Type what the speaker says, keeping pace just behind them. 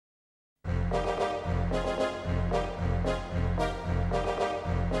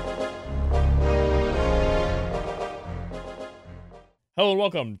Hello and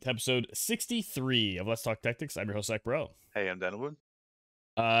welcome to episode 63 of Let's Talk Tactics. I'm your host, Zach Bro. Hey, I'm Denwood.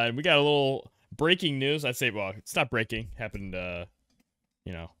 And we got a little breaking news. I'd say, well, it's not breaking. Happened,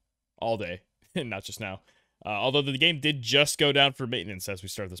 all day, not just now. Although the game did just go down for maintenance as we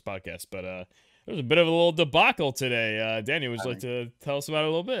start this podcast. But there was a bit of a little debacle today. Danny, would you like to tell us about it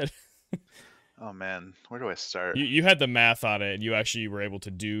a little bit? Oh man, where do I start? You had the math on it, and you actually were able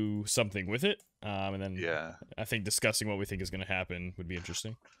to do something with it. And then Yeah. I think discussing what we think is going to happen would be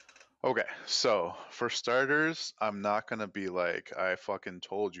interesting. Okay, so for starters, I'm not gonna be like, I fucking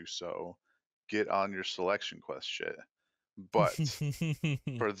told you so. Get on your selection quest shit. But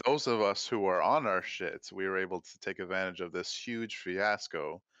for those of us who are on our shit, we were able to take advantage of this huge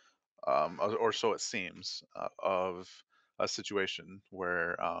fiasco, or so it seems, of a situation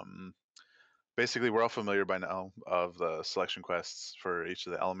where basically we're all familiar by now of the selection quests for each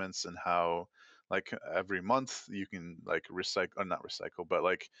of the elements and how like every month you can like recycle or not recycle but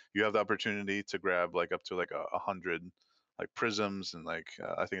like you have the opportunity to grab like up to like a hundred like prisms and like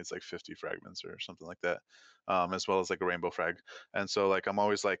I think it's like 50 fragments or something like that, as well as like a rainbow frag. And so like I'm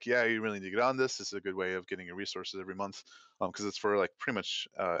always like, yeah, you really need to get on this. This is a good way of getting your resources every month, because it's for like pretty much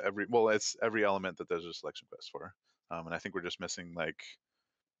it's every element that there's a selection quest for. And I think we're just missing like,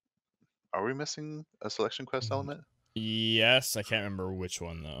 are we missing a selection quest element? Yes, I can't remember which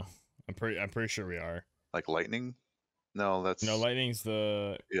one though. I'm pretty sure we are. Like lightning? No, No, that's lightning's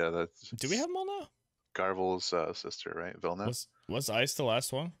the. yeah, that's Do we have them all now? Garvel's sister, right? Vilna. Was ice the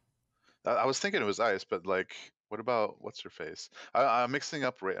last one? I was thinking it was ice, but like, what about what's her face? I'm mixing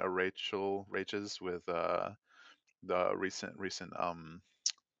up Rachel's with the recent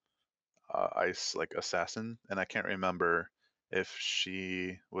ice like assassin, and I can't remember if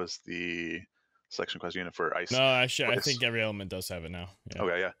she was the selection quest unit for ice. No, actually, I Ice. think every element does have it now. Yeah.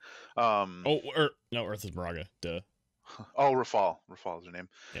 Okay, yeah. Oh, no, Earth is Moraga. Duh. Oh, Rafal. Rafal is her name.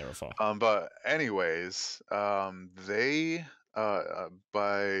 Yeah, we're fall. But anyways, they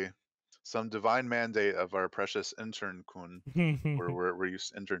by some divine mandate of our precious intern kun, where we're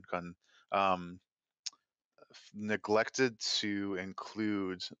used intern kun, um, neglected to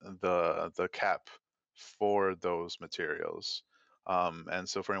include the cap for those materials. And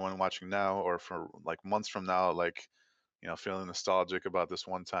so for anyone watching now, or for like months from now, like feeling nostalgic about this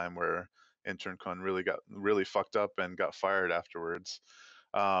one time where intern kun really fucked up and got fired afterwards.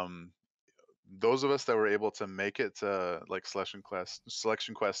 Um, those of us that were able to make it to like selection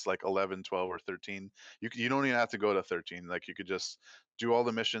quests like 11, 12, or 13, you don't even have to go to 13. Like you could just do all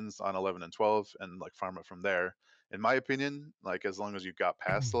the missions on 11 and 12 and like farm it from there. In my opinion, like as long as you got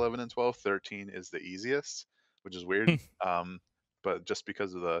past 11 and 12, 13 is the easiest, which is weird. But just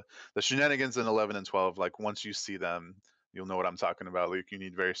because of the shenanigans in 11 and 12, like once you see them, you'll know what I'm talking about. Like you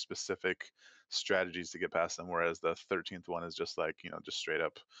need very specific strategies to get past them, whereas the 13th one is just like, just straight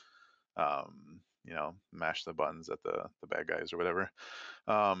up mash the buttons at the bad guys or whatever.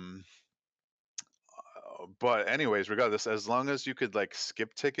 Um, but anyways, regardless, as long as you could like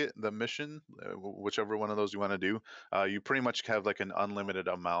skip ticket the mission, whichever one of those you want to do, you pretty much have like an unlimited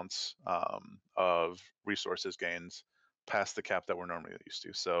amount of resources gained past the cap that we're normally used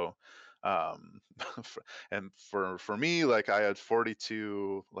to. So, um, and for me, like I had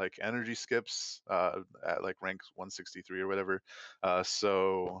 42 like energy skips at like rank 163 or whatever.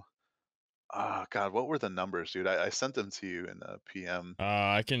 So God, what were the numbers, dude? I sent them to you in the PM.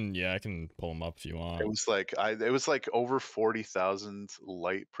 I can pull them up if you It want. was like it was like over 40,000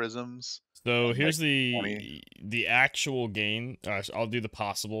 light prisms So and like here's 20. the actual gain. I'll do the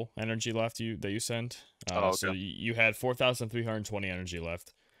possible energy left that you sent. Oh, So okay. you had 4,320 energy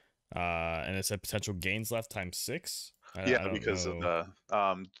left. And it said potential gains left times 6. Yeah, I don't because of know.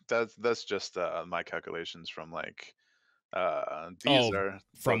 the that's just my calculations from like these Oh, are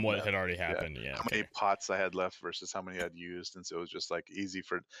from what had already yeah, happened. Yeah, how many okay. pots I had left versus how many I'd used, and so it was just like easy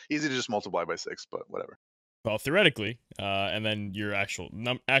to just multiply by 6, but whatever. Well, theoretically, and then your actual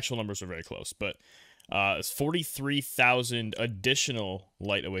numbers are very close, but it's 43,000 additional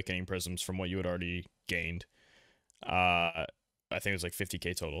light awakening prisms from what you had already gained. I think it was like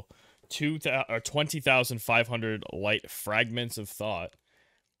 50k total. 20,500 light fragments of thought,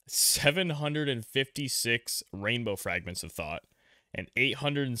 756 rainbow fragments of thought, and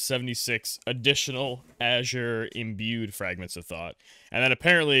 876 additional Azure imbued fragments of thought, and then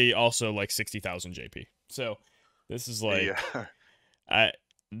apparently also like 60,000 JP. So this is like, Yeah. I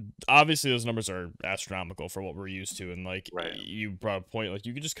obviously those numbers are astronomical for what we're used to, and like Right. you brought a point, like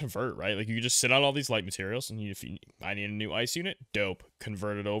you could just convert, right? Like you could just sit on all these light materials, and I need a new ice unit, dope,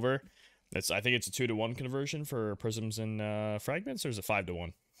 convert it over. I think it's a 2-to-1 conversion for prisms and fragments, or is it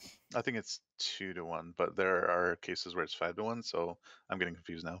 5-to-1? I think it's 2 to 1, but there are cases where it's 5 to 1. So I'm getting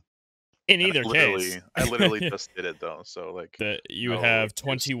confused now. In And either case, I literally just did it though. So like, that you would no have excuse.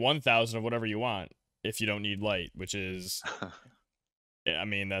 21,000 of whatever you want if you don't need light, which is, I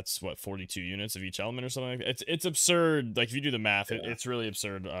mean, that's what, 42 units of each element or something like that. It's absurd. Like if you do the math, Yeah. it's really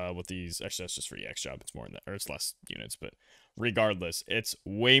absurd. With these, actually, that's just for EX job. It's more than that, or it's less units. But regardless, it's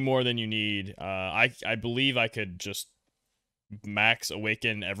way more than you need. I believe I could just max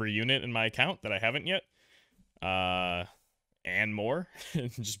awaken every unit in my account that I haven't yet. And more,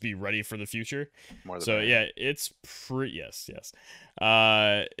 and just be ready for the future. More the So better. yeah, it's pretty, yes.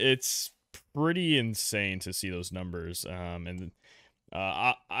 It's pretty insane to see those numbers. And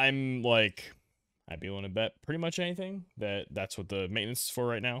I'm like, I'd be willing to bet pretty much anything that's what the maintenance is for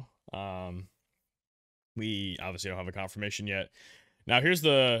right now. We obviously don't have a confirmation yet. Now here's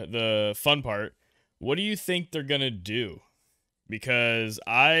the fun part. What do you think they're gonna do? Because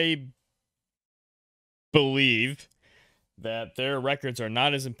I believe that their records are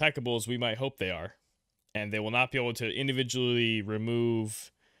not as impeccable as we might hope they are, and they will not be able to individually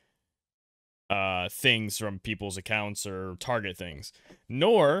remove things from people's accounts or target things.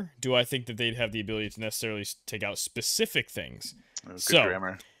 Nor do I think that they'd have the ability to necessarily take out specific things. Good So,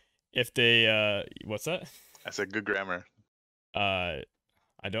 grammar. if they, what's that? I said good grammar. Uh,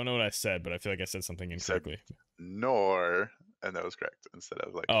 I don't know what I said, but I feel like I said something You said incorrectly. nor, and that was correct instead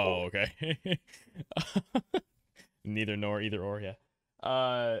of like or. Oh, okay. Neither nor, either or,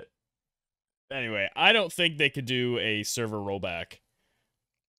 yeah. Anyway, I don't think they could do a server rollback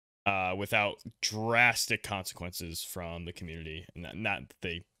without drastic consequences from the community, and not that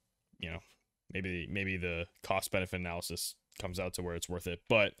they, you know, maybe the cost benefit analysis comes out to where it's worth it,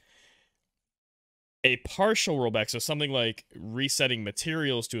 but a partial rollback, so something like resetting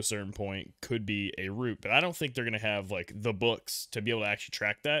materials to a certain point, could be a route, but I don't think they're going to have like the books to be able to actually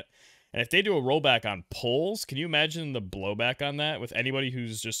track that. And if they do a rollback on pulls, can you imagine the blowback on that with anybody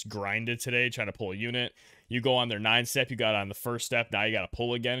who's just grinded today trying to pull a unit? You go on their 9-step, you got on the first step, now you got to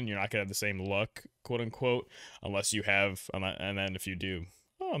pull again, and you're not going to have the same luck, quote unquote, unless you have, and then if you do,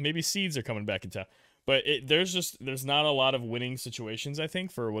 oh, maybe seeds are coming back in town. But there's not a lot of winning situations, I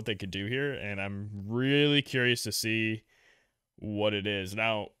think, for what they could do here, and I'm really curious to see what it is.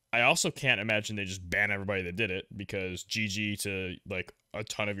 Now, I also can't imagine they just ban everybody that did it, because GG to like a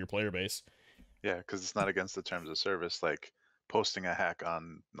ton of your player base. Yeah, because it's not against the terms of service, like posting a hack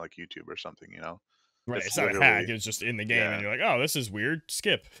on like YouTube or something, you know? Right, It's it's not a hack, literally, it's just in the game, and yeah, you're like, oh, this is weird,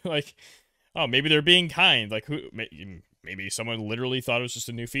 skip. Like, oh, maybe they're being kind. Like, maybe someone literally thought it was just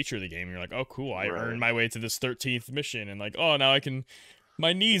a new feature of the game, and you're like, oh, cool, I right. earned my way to this 13th mission, and like, oh, now I can,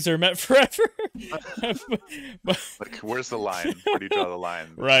 my knees are met forever. But Like, where's the line? Where do you draw the line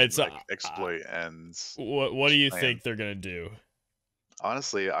right, between so like exploit and what do just you playing? think they're gonna do?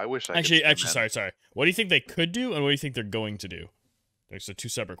 Honestly, I wish I could Actually, say, man. sorry. What do you think they could do, and what do you think they're going to do? There's so two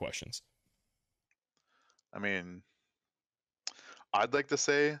separate questions. I mean, I'd like to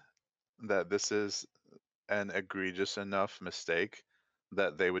say that this is an egregious enough mistake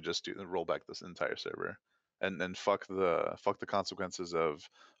that they would just roll back this entire server and fuck the consequences of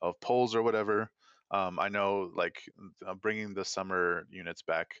polls or whatever. I know like bringing the summer units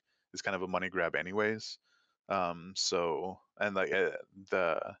back is kind of a money grab anyways. So and like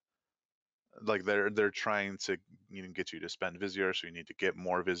the like they're trying to get you to spend Vizier, so you need to get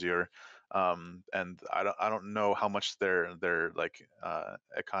more Vizier. And I don't know how much their like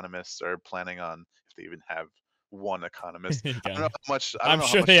economists are planning on, if they even have one economist. Again, I don't I'm know how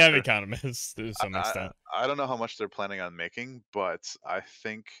sure much they have they're economists to some extent. I don't know how much they're planning on making, but I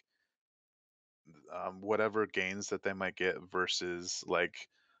think whatever gains that they might get versus like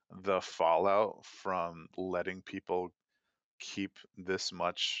the fallout from letting people keep this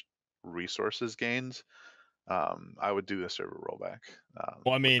much resources gained, I would do a server rollback.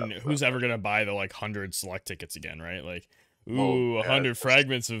 Well, I Without, mean, without who's ever question. gonna buy the like 100 select tickets again, right? Like, Well, ooh, yeah, 100 it's,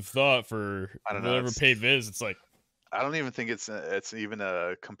 fragments of thought for I don't know. whatever It's paid viz. It's like, I don't even think it's even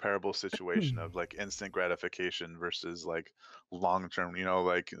a comparable situation of like instant gratification versus like long term. You know,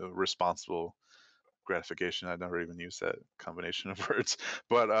 like responsible gratification. I never even used that combination of words,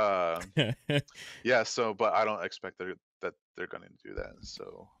 but yeah. So, but I don't expect that they're going to do that.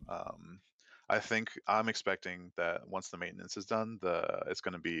 So, I think I'm expecting that once the maintenance is done, the it's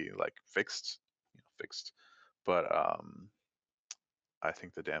going to be like fixed, fixed. But I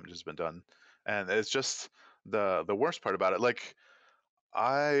think the damage has been done, and it's just the worst part about it. Like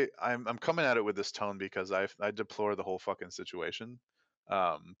I'm coming at it with this tone because I deplore the whole fucking situation.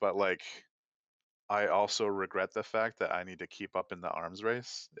 But like I also regret the fact that I need to keep up in the arms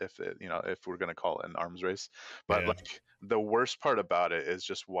race, if it, if we're gonna call it an arms race. But Yeah. like the worst part about it is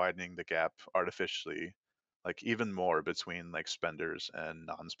just widening the gap artificially, like even more between like spenders and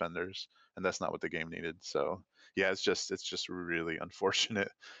non-spenders, and that's not what the game needed. So yeah, it's just really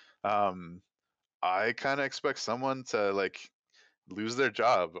unfortunate. Um, I kind of expect someone to like lose their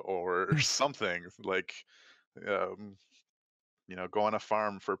job or something, like um, go on a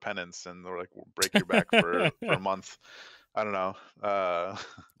farm for penance and they're like break your back for a month. I don't know.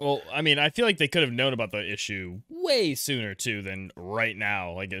 Well, I mean, I feel like they could have known about the issue way sooner too than right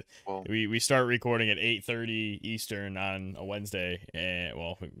now. Like well, we start recording at 8:30 Eastern on a Wednesday, and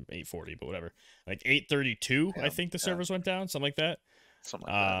well, 8:40, but whatever. Like 8:32, I yeah, think the yeah, servers went down, something like that. something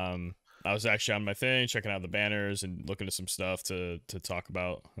like that. Um, I was actually on my thing, checking out the banners and looking at some stuff to talk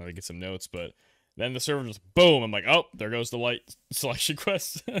about, get some notes, but then the server just boom. I'm like, oh, there goes the light selection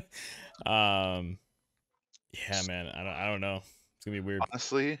quest. um, yeah, man, I don't know. It's gonna be weird.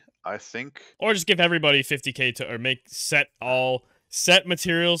 Honestly, I think Or just give everybody 50k to, or make set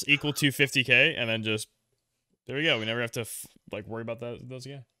materials equal to 50k, and then just there we go. We never have to like worry about those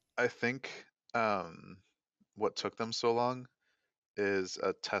again. I think um, what took them so long is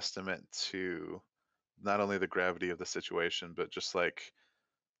a testament to not only the gravity of the situation, but just like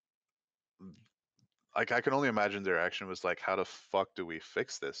I can only imagine their action was like, how the fuck do we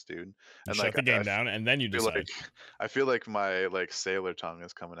fix this, dude? You And shut like the game down, and then you feel like decide. I feel like my like sailor tongue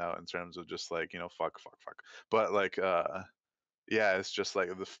is coming out in terms of just like fuck, fuck, fuck. But like yeah, it's just like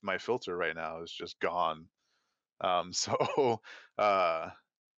my filter right now is just gone. So uh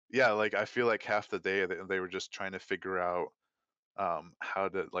yeah, like I feel like half the day they were just trying to figure out how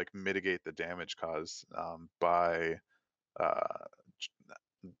to like mitigate the damage caused by uh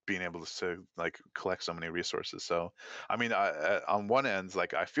being able to like collect so many resources. So I mean, on one end,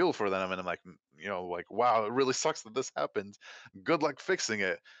 like I feel for them and I'm like, like wow, it really sucks that this happened, good luck fixing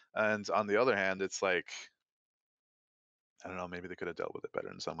it. And on the other hand, it's like I don't know, maybe they could have dealt with it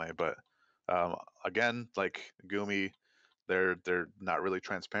better in some way. But um, again, like Gumi, they're not really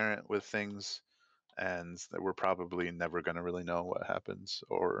transparent with things, and that we're probably never going to really know what happens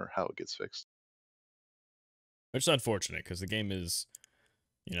or how it gets fixed. Which is unfortunate because the game is,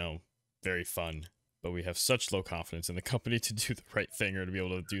 you know, very fun, but we have such low confidence in the company to do the right thing or to be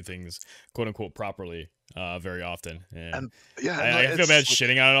able to do things quote unquote properly very often. And And yeah, no, I feel bad it's like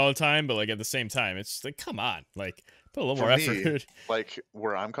shitting on it all the time, but like at the same time, it's like, come on, like put a little for more me, effort. like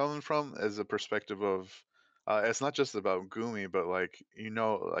where I'm coming from is a perspective of it's not just about Gumi, but like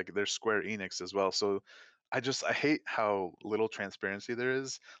like there's Square Enix as well. So I hate how little transparency there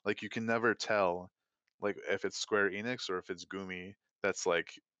is. Like you can never tell like if it's Square Enix or if it's Gumi that's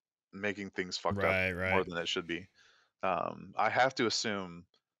like making things fucked up Right, more right. than it should be. I have to assume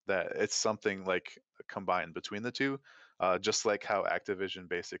that it's something like combined between the two, just like how Activision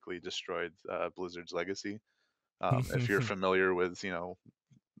basically destroyed Blizzard's legacy. If you're familiar with,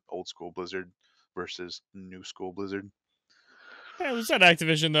 old school Blizzard versus new school Blizzard. Yeah, it was at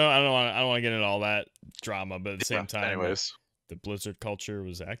Activision though. I don't want to get into all that drama, but at the Yeah. same time, Anyways, the Blizzard culture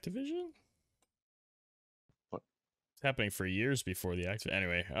was Activision. what? It's happening for years before the Activision.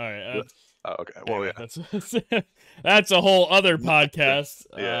 Anyway, all right. Yeah. Oh, okay. Well, Anyway, yeah. that's that's a whole other Yeah. podcast.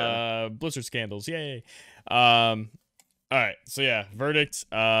 Yeah. Blizzard scandals, yay. All right, so yeah, verdict.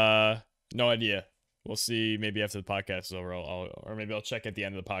 No idea. We'll see. Maybe after the podcast is over, or maybe I'll check at the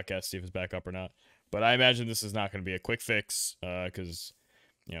end of the podcast see if it's back up or not. But I imagine this is not going to be a quick fix, because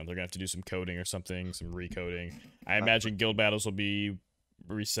they're gonna have to do some coding or something, some recoding. I imagine guild battles will be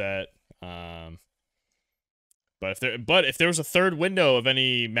reset. But if there was a third window of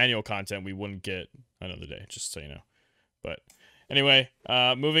any manual content, we wouldn't get another day. Just so you know. But anyway,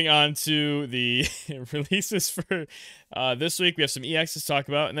 moving on to the releases for this week, we have some EXs to talk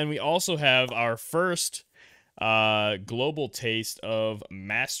about, and then we also have our first global taste of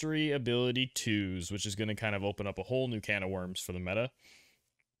Mastery Ability 2s, which is going to kind of open up a whole new can of worms for the meta.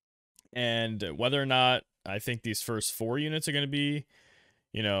 And whether or not I think these first 4 units are going to be,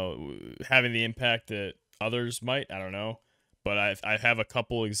 having the impact that others might, I don't know. But I have a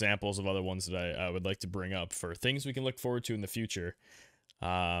couple examples of other ones that I would like to bring up for things we can look forward to in the future,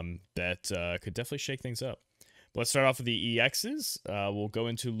 that could definitely shake things up. But let's start off with the EXs. We'll go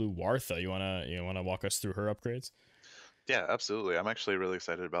into Luartha. You wanna walk us through her upgrades? Yeah, absolutely. I'm actually really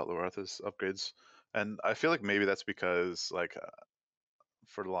excited about Loratha's upgrades. And I feel like maybe that's because, like,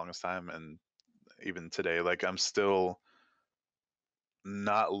 for the longest time and even today, like, I'm still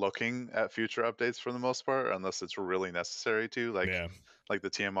not looking at future updates for the most part, unless it's really necessary to, Yeah. like the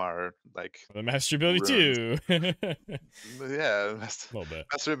TMR, like The master ability runes. too. A Yeah, little bit.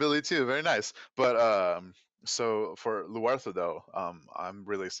 master ability too. Very nice. But so for Luartha though, I'm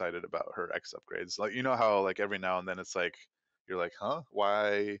really excited about her X upgrades. Like you know how like every now and then it's like you're like, huh,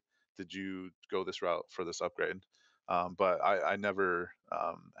 why did you go this route for this upgrade? But I never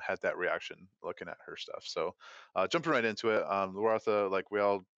had that reaction looking at her stuff. So jumping right into it, Luartha, like we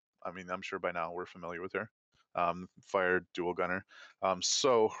all, I mean, I'm sure by now we're familiar with her. Fire dual gunner.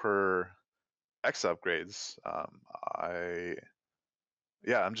 So her X upgrades, I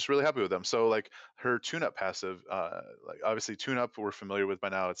yeah, I'm just really happy with them. So like her tune-up passive, like obviously tune-up we're familiar with by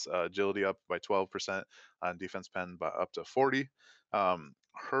now. It's agility up by 12%, on defense pen by up to 40.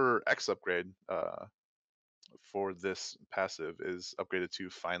 Her X upgrade for this passive is upgraded to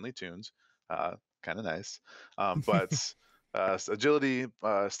finely tuned, kind of nice. But agility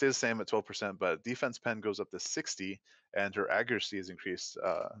stays the same at 12%, but defense pen goes up to 60, and her accuracy is increased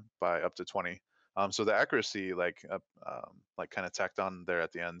by up to 20. So the accuracy, like kind of tacked on there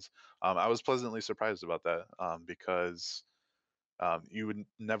at the end, I was pleasantly surprised about that because you would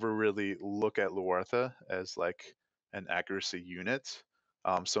never really look at Luartha as like an accuracy unit.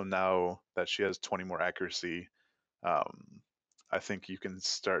 So now that she has 20 more accuracy, um, I think you can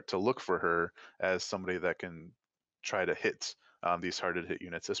start to look for her as somebody that can try to hit these harder to hit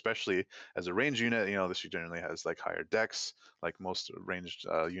units, especially as a range unit. You know, this she generally has like higher dex, like most ranged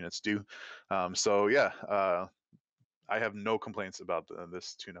units do. So yeah, I have no complaints about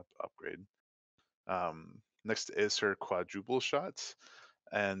this tune-up upgrade. Next is her quadruple shots,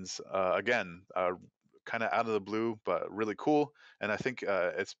 and again, kind of out of the blue, but really cool. And I think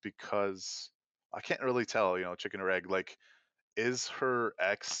it's because I can't really tell, you know, chicken or egg. Like, is her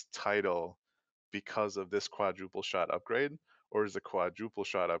X title because of this quadruple shot upgrade, or is the quadruple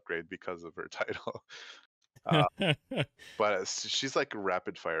shot upgrade because of her title? uh, but she's like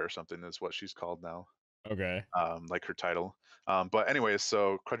rapid fire or something, is what she's called now, Okay. like her title. But anyways,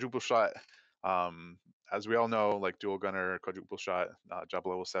 so quadruple shot, um, as we all know, like dual gunner, quadruple shot, job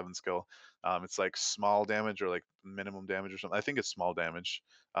level 7 skill. It's like small damage or like minimum damage or something. I think it's small damage.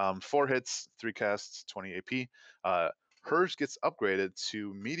 4 hits, 3 casts, 20 AP. Hers gets upgraded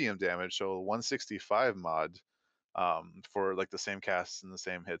to medium damage, so 165 mod, for like the same casts and the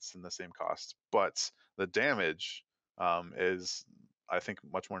same hits and the same cost. But the damage is, I think,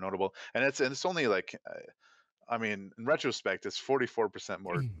 much more notable, and it's only like I mean, in retrospect, it's 44%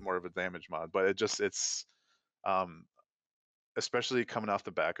 more of a damage mod, but it's um, especially coming off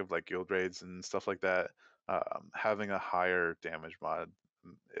the back of like guild raids and stuff like that. Having a higher damage mod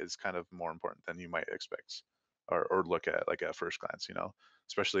is kind of more important than you might expect or look at like at first glance. You know,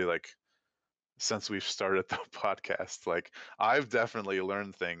 especially like since we've started the podcast, like I've definitely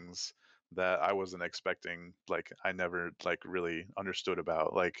learned things that I wasn't expecting. Like I never like really understood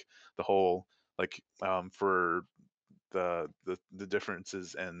about like the whole like for the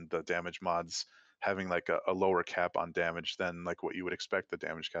differences in the damage mods having like a lower cap on damage than like what you would expect the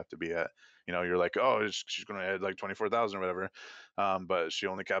damage cap to be at. You know, you're like, oh, she's gonna add like 24,000 or whatever, but she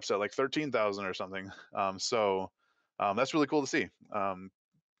only caps at like 13,000 or something. That's really cool to see.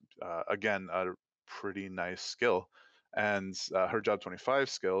 Again, a pretty nice skill. And her job 25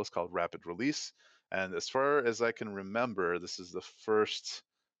 skill is called Rapid Release. And as far as I can remember, this is the first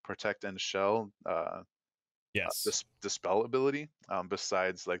Protect and Shell Yes. dispel ability,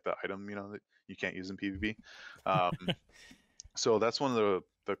 besides like the item, you know, that you can't use in PvP. Um, so that's one of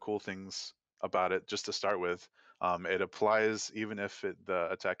the cool things about it. Just to start with, it applies even if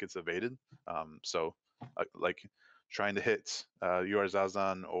the attack gets evaded. So like trying to hit UR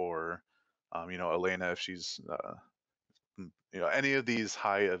Zazan or you know, Elena if she's you know, any of these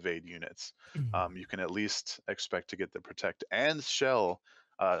high evade units, you can at least expect to get the protect and shell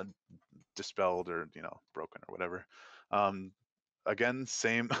uh, dispelled or you know broken or whatever. Um, Again,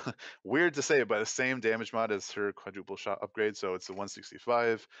 same weird to say it, but the same damage mod as her quadruple shot upgrade. So it's a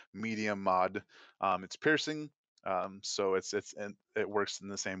 165 medium mod. It's piercing, so it's and it works in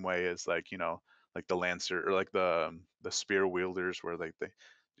the same way as like you know like the lancer or like the spear wielders where like they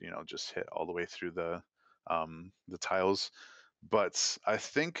you know just hit all the way through the tiles. But I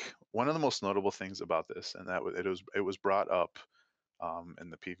think one of the most notable things about this, and that it was brought up in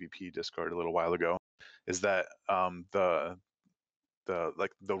the PvP Discord a little while ago, is that the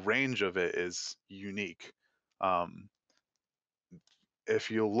like the range of it is unique. Um,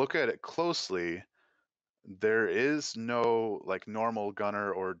 if you look at it closely, there is no like normal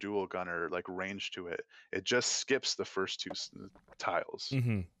gunner or dual gunner like range to it. It just skips the first two tiles.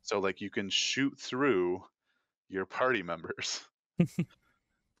 Hmm. So like you can shoot through your party members.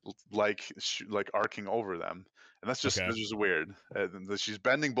 like arcing over them, and Okay. that's just weird. She's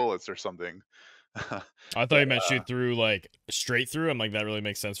bending bullets or something. I thought But you meant shoot through, like, straight through. I'm like, that really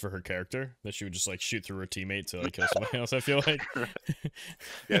makes sense for her character, that she would just, like, shoot through her teammate to, like, kill somebody else, I feel like.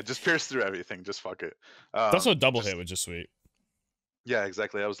 yeah, just pierce through everything. Just fuck it. Also, a double hit Just was just sweet. Yeah,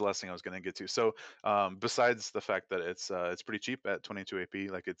 exactly. That was the last thing I was going to get to. So, besides the fact that it's pretty cheap at 22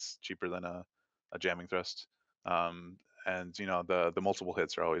 AP, like it's cheaper than a jamming thrust, and the multiple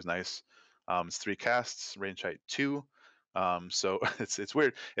hits are always nice. It's 3 casts, range height 2. So it's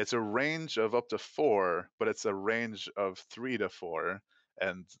weird. It's a range of up to 4, but it's a range of 3 to 4,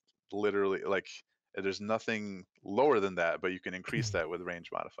 and literally like there's nothing lower than that, but you can increase that with range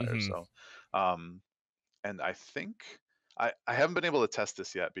modifier. Hmm. So, um, and I think I haven't been able to test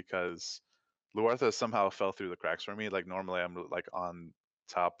this yet because Luartha somehow fell through the cracks for me. Like normally I'm like on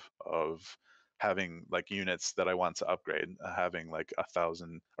top of having like units that I want to upgrade, having like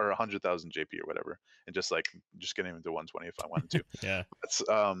 1,000 or 100,000 JP or whatever, and just getting them to 120 if I wanted to. Yeah. But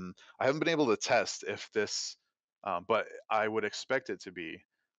I haven't been able to test if this, but I would expect it to be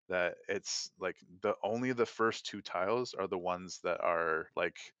that it's like the first 2 tiles are the ones that are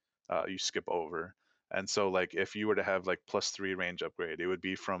like you skip over. And so like if you were to have like +3 range upgrade, it would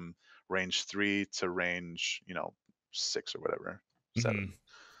be from range 3 to range 6 or whatever, Hmm. 7.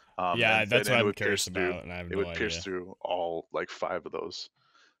 Yeah, that's what And I'm curious about, and I have it no would pierce idea. through all like 5 of those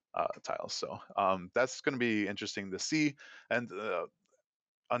tiles. So that's going to be interesting to see. And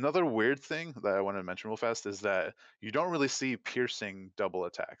another weird thing that I want to mention real fast is that you don't really see piercing double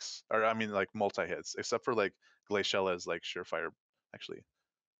attacks, or I mean like multi hits, except for like Glaciela's like surefire. Actually,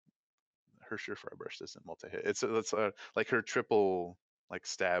 her surefire burst isn't multi hit. It's like her triple like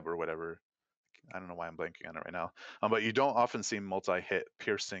stab or whatever. I don't know why I'm blanking on it right now. But you don't often see multi hit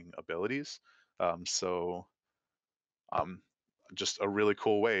piercing abilities. So um, just a really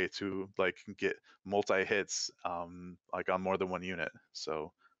cool way to like get multi hits like on more than one unit.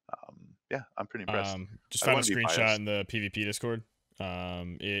 So yeah, I'm pretty impressed. Just I don't found a want to be screenshot biased. in the PvP Discord.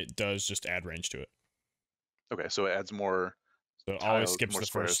 It does just add range to it. Okay, so it adds more So it tiles,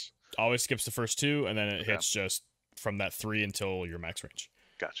 more always skips the first two, and then it Okay, hits just from that 3 until your max range.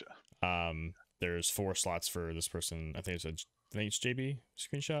 gotcha. There's 4 slots for this person. I think it's JB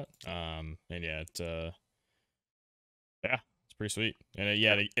screenshot. And yeah, yeah, it's pretty sweet. And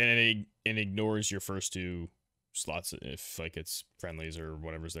Yeah. it ignores your first 2 slots if like it's friendlies or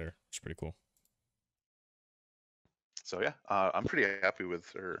whatever's there. It's pretty cool. So yeah, I'm pretty happy with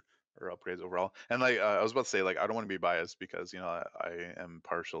her upgrades overall. And like I was about to say, like I don't want to be biased because I am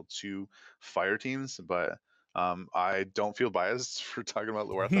partial to fire teams, but I don't feel biased for talking about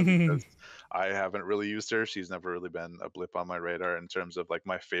Luartha because I haven't really used her. She's never really been a blip on my radar in terms of like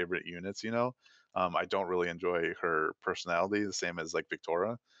my favorite units. I don't really enjoy her personality, the same as like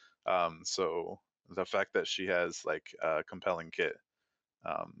Victoria. So the fact that she has like a compelling kit,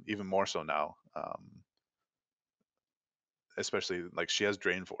 even more so now. Especially like she has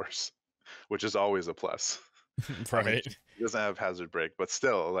drain force, which is always a plus. I mean, Right. she doesn't have hazard break, but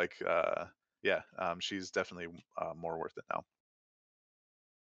still, like, yeah, she's definitely more worth it now.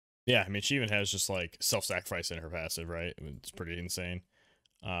 Yeah, I mean, she even has just like self-sacrifice in her passive, right? It's pretty insane.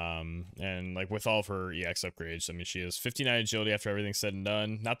 And like with all of her EX upgrades, I mean, she has 59 agility after everything's said and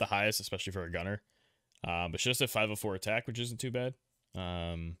done. Not the highest, especially for a gunner. But she does have 504 attack, which isn't too bad.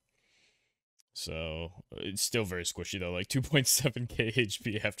 So it's still very squishy though, like 2.7k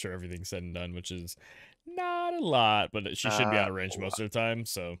HP after everything's said and done, which is not a lot, but she should be out of range most of the time.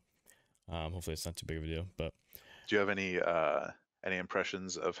 So hopefully it's not too big of a deal. But Do you have any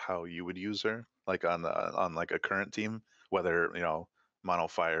impressions of how you would use her, like on like a current team, whether mono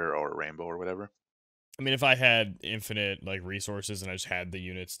fire or rainbow or whatever? I mean, if I had infinite like resources and I just had the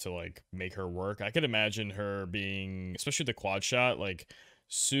units to like make her work, I could imagine her being, especially the quad shot, like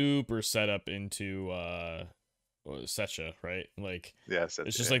super set up into Setcha, right? Like Yes, it's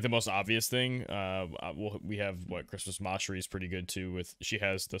that's just yeah. like the most obvious thing. We have what Christmas Masteries pretty good too. With she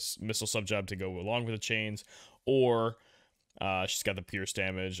has this missile sub job to go along with the chains, or she's got the pierce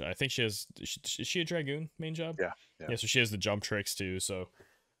damage. I think she has. Is she a dragoon main job? Yeah, yeah. Yeah, so she has the jump tricks too. So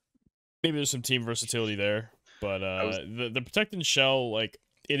maybe there's some team versatility there. But I was the protect and shell, like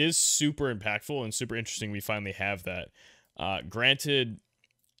it is super impactful and super interesting. We finally have that. Granted,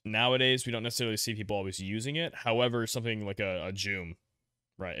 nowadays we don't necessarily see people always using it. However, something like a Joom,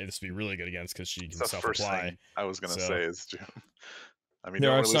 right? This would be really good against because she it's can the self first apply. thing I was gonna So say is June. I mean, you there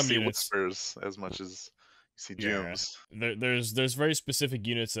don't are really some see units. whispers as much as you see Yeah, Jooms. there's very specific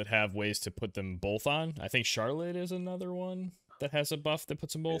units that have ways to put them both on. I think Charlotte is another one that has a buff that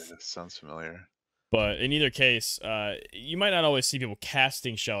puts them Yeah, both. sounds familiar. But in either case, you might not always see people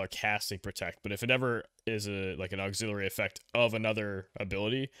casting shell or casting protect, but if it ever is a like an auxiliary effect of another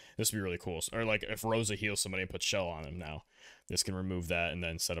ability, this would be really cool. Or like if Rosa heals somebody and puts shell on them now, this can remove that and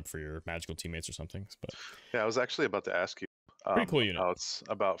then set up for your magical teammates or something. But Yeah, I was actually about to ask you pretty cool unit.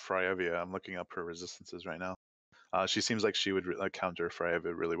 about Fryevia. I'm looking up her resistances right now. She seems like she would like counter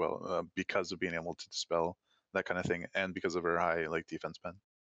Fryevia really well because of being able to dispel that kind of thing, and because of her high like defense pen.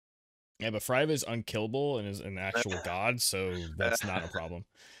 Yeah, but Fryva is unkillable and is an actual god, so that's not a problem.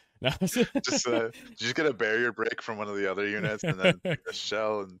 No. Just just get a barrier break from one of the other units, and then take a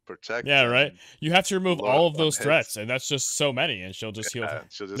shell and protect Yeah, right. and You have to remove load up all of on those hits. throats, and that's just so many, and she'll just heal. Yeah,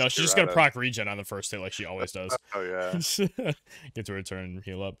 she'll No, just get she's just right gonna up. proc regen on the first hit like she always does. Oh yeah, Get to return and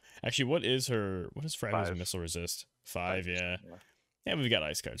heal up. Actually, what is Fryva's 5. missile resist? 5. 5, yeah. Yeah. Yeah, we've got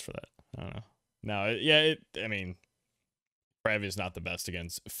ice cards for that. I don't know. No, I mean, Fryva is not the best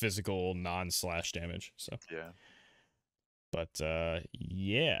against physical non-slash damage, so. Yeah. But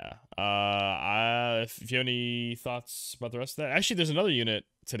yeah. If you have any thoughts about the rest of that, actually, there's another unit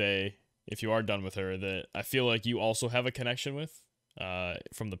today. If you are done with her, that I feel like you also have a connection with,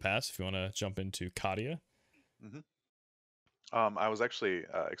 from the past. If you want to jump into Kadia. hmm I was actually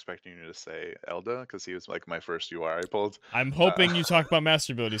expecting you to say Elda because he was like my first UR I pulled. I'm Uh, hoping you talk about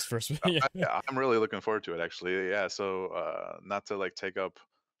master abilities first. Yeah. I'm really looking forward to it actually. Yeah, so not to like take up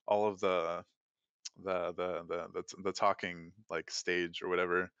all of the talking like stage or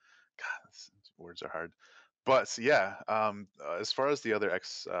whatever. God, words are hard. But yeah, as far as the other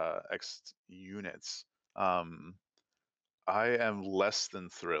X units, um, I am less than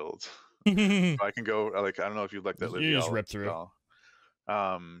thrilled. You I can go like I don't know if you looked at just Livial rip as through. well.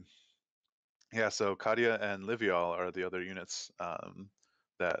 Um, yeah, so Kadia and Livial are the other units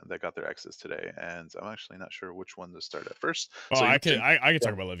that got their X's today, and I'm actually not sure which one to start at first. Oh, So you I could mentioned, I could yeah,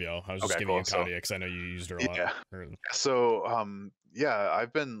 talk about Livio. I was just okay, giving cool. you So Kadia because I know you used her a lot. yeah, so yeah,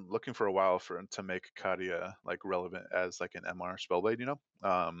 I've been looking for a while for to make Kadia like relevant as like an MR spellblade.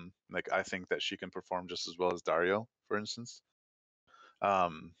 Like I think that she can perform just as well as Dario, for instance.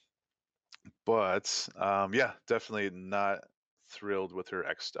 Um, but yeah, definitely not thrilled with her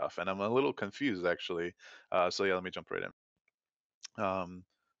X stuff, and I'm a little confused actually. So yeah, let me jump right in.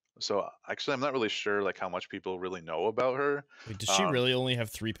 So actually, I'm not really sure like how much people really know about her. Wait, does she Um, really only have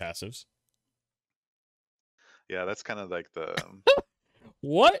 3 passives? yeah, that's kind of like the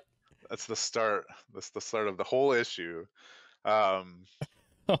What? that's the start. That's the start of the whole issue. Um,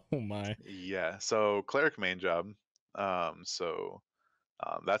 Oh my. yeah, so cleric main job. So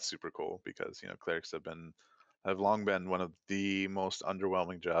that's super cool because clerics have long been one of the most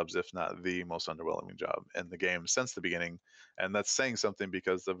underwhelming jobs, if not the most underwhelming job in the game since the beginning, and that's saying something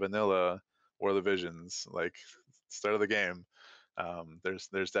because the vanilla or the visions like start of the game.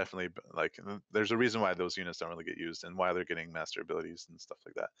 There's definitely there's a reason why those units don't really get used and why they're getting master abilities and stuff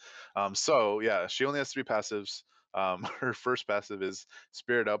like that. So yeah, she only has 3 passives. Her first passive is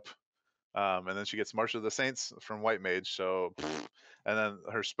Spirit Up, and then she gets March of the Saints from White Mage. So, and then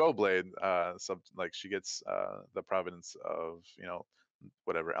her Spellblade, like she gets the Providence of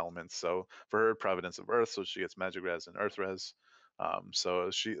whatever elements. So for her, Providence of Earth, so she gets Magic Res and Earth Res. So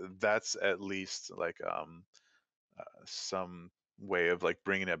that's at least like some way of like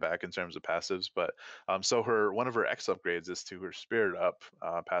bringing it back in terms of passives. But so one of her X upgrades is to her Spirit Up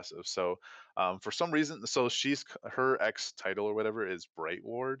passive. So for some reason, so her X title or whatever is Bright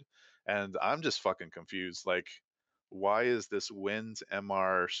Ward, and I'm just fucking confused. Like, why is this Wind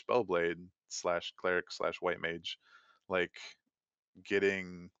MR Spellblade slash Cleric slash White Mage like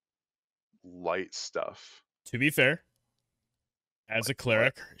getting light stuff? To be fair, as Like a what?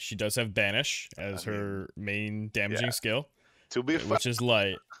 cleric, she does have banish I as mean, her main yeah. damaging skill, To be fair, which is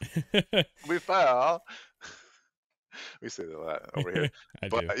light. to be fair, we say that a lot over here. I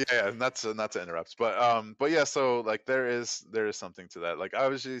But do. yeah, not to interrupt. But yeah, so like there is something to that. Like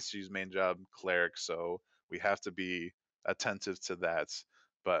obviously she's main job cleric, so we have to be attentive to that.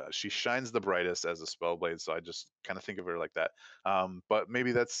 But she shines the brightest as a spellblade, so I just kind of think of her like that. But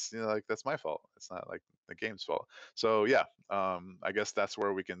maybe that's like that's my fault. It's not like the game's fault. So yeah, I guess that's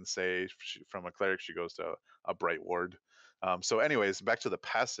where we can say from a cleric she goes to a bright ward. So anyways, back to the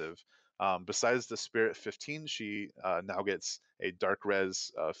passive. Besides the Spirit 15, she now gets a Dark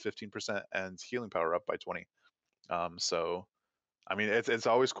Res 15% and healing power up by 20. So, I mean, it's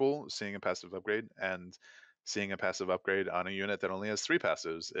always cool seeing a passive upgrade, and seeing a passive upgrade on a unit that only has 3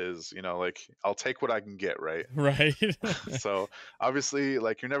 passives is, like, I'll take what I can get, right? Right. So, obviously,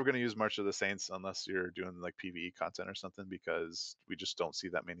 like, you're never going to use March of the Saints unless you're doing, like, PvE content or something, because we just don't see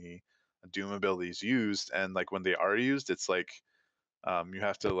that many Doom abilities used. And, like, when they are used, it's like, You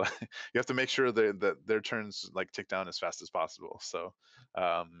have to like, you have to make sure that their turns like tick down as fast as possible. So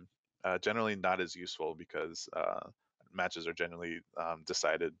um, generally not as useful because matches are generally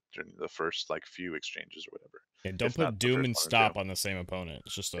decided during the first like few exchanges or whatever, And don't if not put the Doom first and one or two. Stop on the same opponent.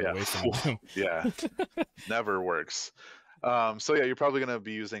 It's just a Yeah, waste of a Doom. yeah, never works. So yeah, you're probably gonna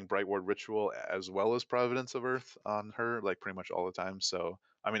be using Bright Ward Ritual as well as Providence of Earth on her, like pretty much all the time. So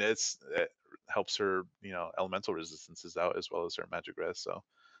I mean, it helps her, you know, elemental resistances out as well as her magic res. So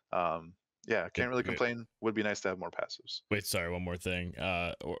um, yeah, Wait, can't really wait, complain. Would be nice to have more passives. wait, sorry, one more thing.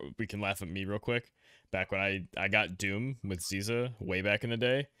 We can laugh at me real quick. Back when I got Doom with Ziza way back in the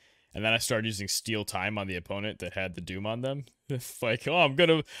day, and then I started using Steal Time on the opponent that had the Doom on them. It's like, oh, I'm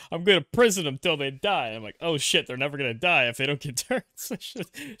gonna prison them till they die. I'm like, oh shit, they're never gonna die if they don't get turns. I should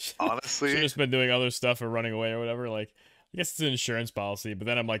Honestly, just been doing other stuff or running away or whatever. Like, I guess it's an insurance policy, but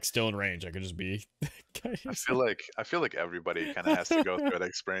then I'm like still in range. I could just be. I feel like everybody kind of has to go through that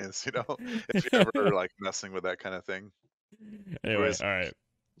experience, you know, if you're ever like messing with that kind of thing. Anyway, Anyways, all right,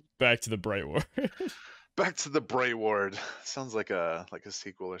 back to the Bright War. back to the Bray Ward. Sounds like a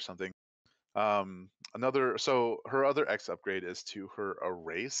sequel or something. Another so her other X upgrade is to her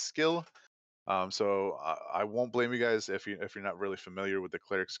erase skill. So I won't blame you guys if you're not really familiar with the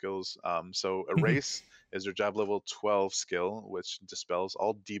cleric skills. So erase is your job level 12 skill, which dispels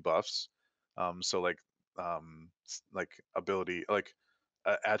all debuffs. So like ability like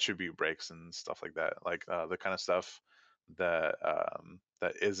attribute breaks and stuff like that, like the kind of stuff that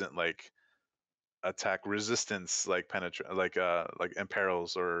isn't like attack resistance like penetrate like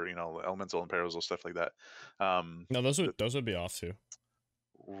imperils or you know elemental imperils or stuff like that. No, Th- those would be off too.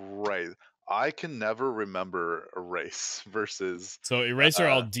 right. I can never remember a race versus So erase are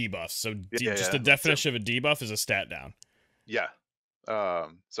all uh debuffs. So yeah just the so definition of a debuff is a stat down. yeah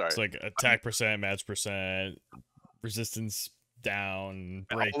It's sorry. like I'm, attack percent, match percent, resistance down,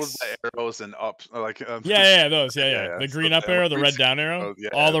 and all of the breaks. arrows and up like Yeah, those. Yeah, yeah yeah. yeah The so green up the arrow, the red increasing down arrow.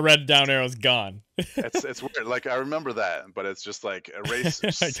 All yeah the red down arrows gone. it's weird. Like I remember that, but it's just like erase I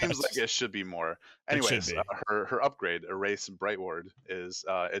seems like guess it should be more. it should Anyways, be. her upgrade, erase Bright Ward, is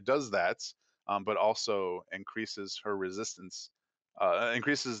it does that, but also increases her resistance,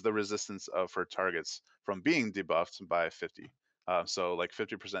 increases the resistance of her targets from being debuffed by 50. So like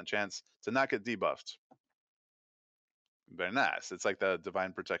 50% chance to not get debuffed. Very nice. It's like the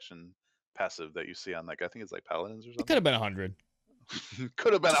divine protection passive that you see on like I think it's like paladins or It could something. have been 100.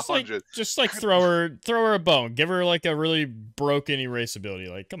 Could have been 100. Just like throw her a bone. Give her like a really broken erase ability.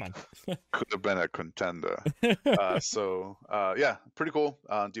 Like, come on. Could have been a contender. Yeah, pretty cool.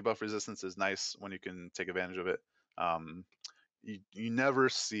 Debuff resistance is nice when you can take advantage of it. Um, you never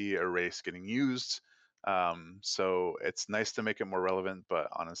see a race getting used, so it's nice to make it more relevant. But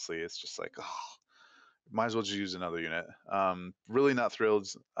honestly, it's just like, oh, might as well just use another unit. Really not thrilled.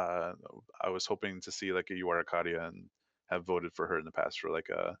 I was hoping to see like a UR Arcadia and have voted for her in the past for like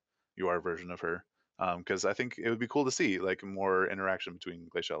a UR version of her. Because I think it would be cool to see like more interaction between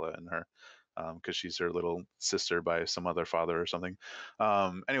Glaciella and her, because she's her little sister by some other father or something.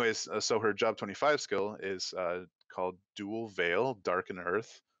 Anyways, so her job 25 skill is called Dual Veil, Dark and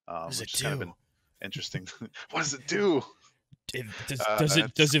Earth, What does it which is kind of do? an interesting. What does it do? Does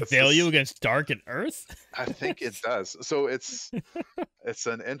it It's veil you this. against dark and earth? I think it does. So it's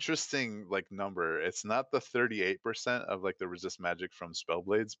an interesting like number. It's not the 38% of like the resist magic from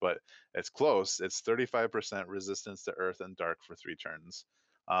Spellblades, but it's close. It's 35% resistance to earth and dark for 3 turns.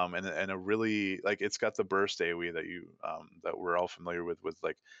 And a really like it's got the burst AoE that you that we're all familiar with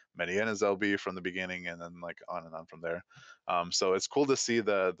like Mediana's LB from the beginning and then like on and on from there. So it's cool to see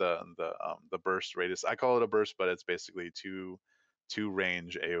the burst radius. I call it a burst, but it's basically two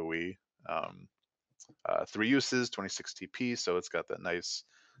range AoE. Um, 3 uses, 26 TP, so it's got that nice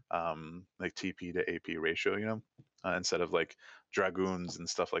like TP to AP ratio, you know, instead of like dragoons and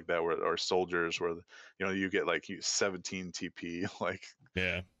stuff like that, or soldiers where you know you get like 17 TP like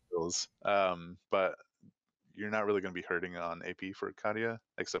Yeah, those. But you're not really going to be hurting on AP for Kadia,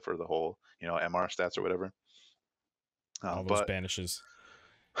 except for the whole you know MR stats or whatever. all those But banishes.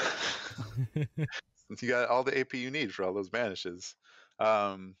 you got all the AP you need for all those banishes.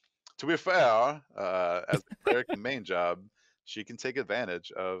 Um, to be fair, as a cleric main job, she can take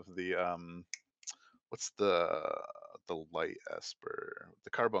advantage of the what's the light esper, the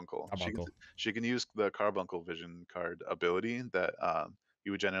carbuncle. Carbuncle. She can use the carbuncle vision card ability that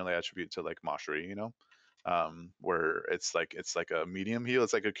you would generally attribute to like Mastery, you know, where it's like a medium heal.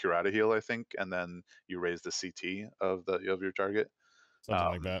 It's like a curata heal, I think, and then you raise the CT of your target. Something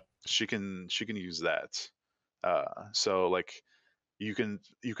like that. She can use that. So like you can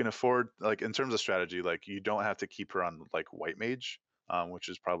afford like in terms of strategy, like you don't have to keep her on like white mage. which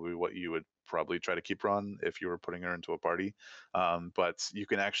is probably what you would probably try to keep her on if you were putting her into a party. But you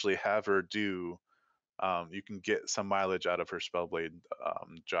can actually have her do you can get some mileage out of her spellblade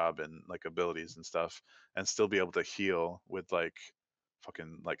job and like abilities and stuff, and still be able to heal with like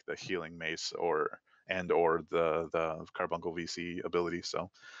fucking like the healing mace or the carbuncle VC ability. So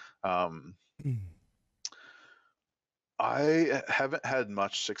um, I haven't had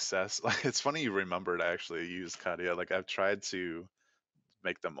much success. Like it's funny you remembered I actually used Kadia. Like I've tried to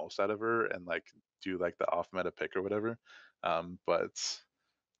make the most out of her and like do like the off meta pick or whatever. But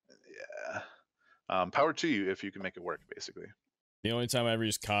yeah. Power to you if you can make it work, basically. The only time I ever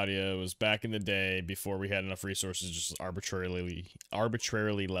used Kadia was back in the day before we had enough resources to just arbitrarily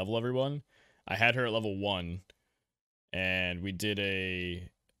level everyone. I had her at level 1, and we did a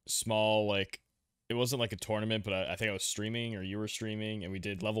small, like, it wasn't like a tournament, but I think I was streaming, or you were streaming, and we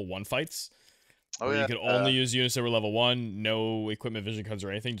did level 1 fights. Oh where yeah. you could only use units that were level 1, no equipment vision cards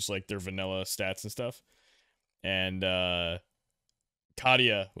or anything, just like their vanilla stats and stuff. And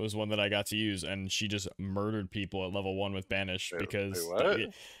Kadia was one that I got to use, and she just murdered people at level 1 with Banish because what?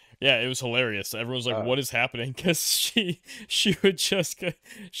 yeah, it was hilarious. Everyone's like, "What is happening?" Because she would just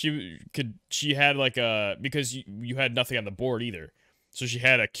she had like a, because you had nothing on the board either, so she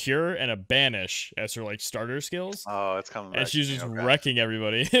had a cure and a banish as her like starter skills. Oh, it's coming back. And she was just wrecking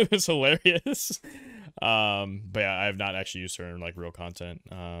everybody. It was hilarious. But yeah, I have not actually used her in like real content.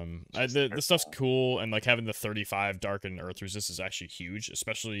 The stuff's cool, and like having the 35 dark and earth resist is actually huge,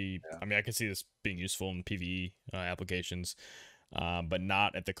 especially I mean I can see this being useful in PvE applications, but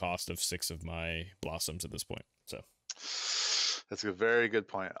not at the cost of 6 of my blossoms at this point. So that's a very good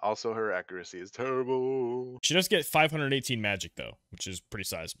point. Also, her accuracy is terrible. She does get 518 magic though, which is pretty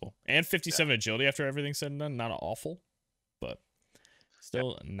sizable, and 57 agility after everything's said and done. Not awful, but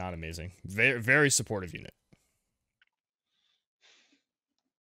still not amazing. Very, very supportive unit.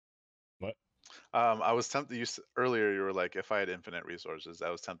 What? I was tempted. Earlier, you were like, if I had infinite resources, I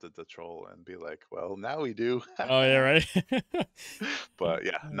was tempted to troll and be like, well, now we do. Oh yeah, right. But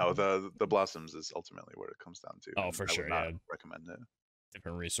yeah, no, the blossoms is ultimately where it comes down to. Oh, for sure. I would not recommend it.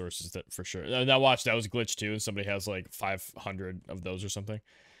 Different resources that for sure. Now watch, that was glitched too, and somebody has like 500 of those or something.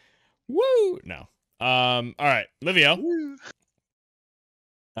 Woo! No. All right, Livio.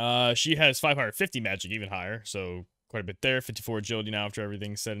 She has 550 magic, even higher, so quite a bit there. 54 agility now after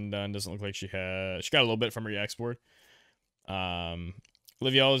everything's said and done. Doesn't look like she got a little bit from her EX board.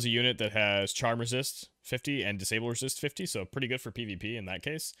 Liviel is a unit that has charm resist 50 and disable resist 50, so pretty good for PvP in that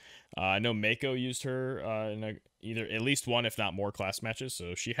case. I know Mako used her in either at least one, if not more, class matches,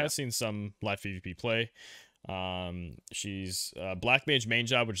 so she has seen some live PvP play. She's Black Mage main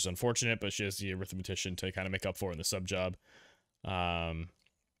job, which is unfortunate, but she has the Arithmetician to kind of make up for in the sub job.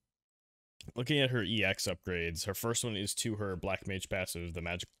 Looking at her EX upgrades, her first one is to her Black Mage passive, the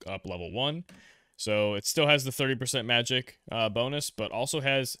magic up level 1. So it still has the 30% magic bonus, but also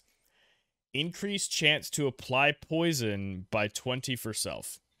has increased chance to apply poison by 20 for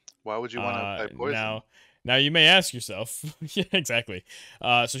self. Why would you want to apply poison? Now you may ask yourself, yeah, exactly.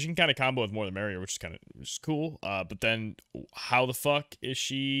 So she can kind of combo with more the merrier, which is cool. But then how the fuck is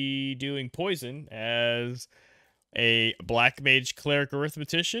she doing poison as a Black Mage Cleric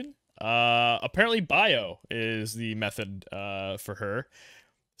Arithmetician? Apparently bio is the method for her.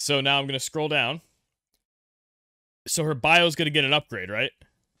 So now I'm going to scroll down. So her bio is going to get an upgrade, right?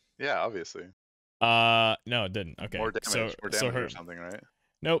 Yeah, obviously. No, it didn't. Okay. More damage, or something, right?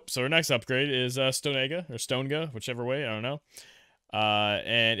 Nope. So her next upgrade is Stonega or Stonega, whichever way, I don't know.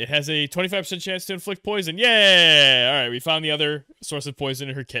 And it has a 25% chance to inflict poison. Yay! All right, we found the other source of poison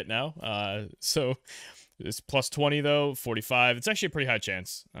in her kit now. So it's plus 20 though, 45. It's actually a pretty high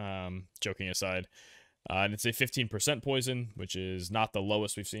chance. Joking aside. And it's a 15% poison, which is not the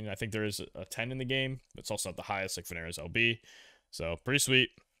lowest we've seen. I think there is a 10 in the game. It's also not the highest, like Venera's LB. So, pretty sweet.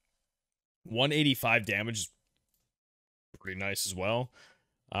 185 damage is pretty nice as well.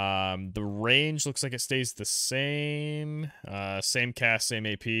 The range looks like it stays the same. Same cast, same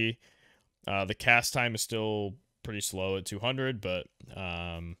AP. The cast time is still pretty slow at 200, but...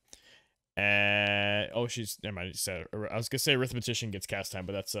 oh, she's... Never mind. I was going to say Arithmetician gets cast time,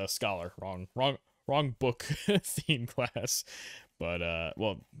 but that's Scholar. Wrong book theme class. But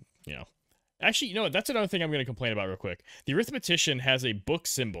well, you know, actually, you know what, that's another thing I'm going to complain about real quick. The Arithmetician has a book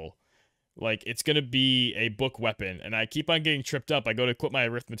symbol, like it's going to be a book weapon, and I keep on getting tripped up. I go to equip my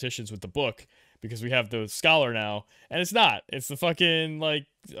Arithmeticians with the book because we have the Scholar now, and it's not. It's the fucking like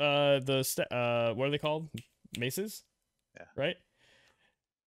what are they called? Maces? Yeah. Right?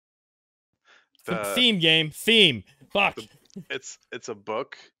 Theme game. Fuck. It's a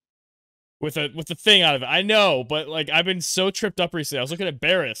book with the thing out of it. I know, but like I've been so tripped up recently. I was looking at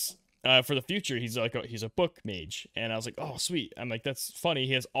Barris for the future. He's like he's a book mage, and I was like, oh sweet. I'm like, that's funny.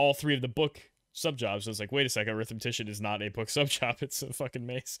 He has all 3 of the book sub jobs. So I was like, wait a second, arithmetician is not a book sub job. It's a fucking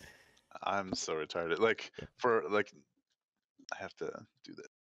mace. I'm so retarded. Like for like, I have to do this.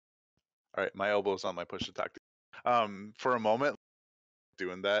 All right, my elbow's on my push to talk. For a moment,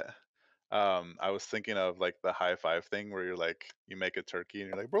 doing that, I was thinking of like the high five thing where you're like, you make a turkey and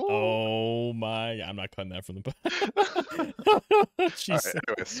you're like, bro. Oh my! I'm not cutting that from the book. All Jeez. right,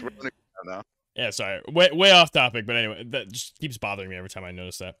 anyways, we're gonna go now. Yeah, sorry. Way off topic, but anyway, that just keeps bothering me every time I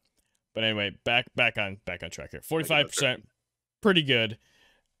notice that. But anyway, back on track here. 45%, pretty good.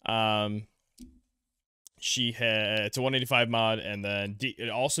 She had it's a 185 mod, and then it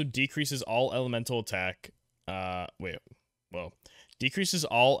also decreases all elemental attack. Decreases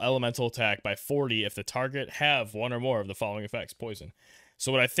all elemental attack by 40 if the target have one or more of the following effects: poison.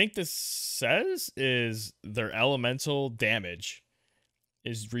 So what I think this says is their elemental damage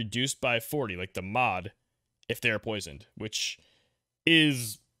is reduced by 40, like the mod, if they're poisoned, which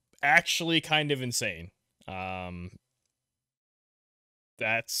is actually kind of insane.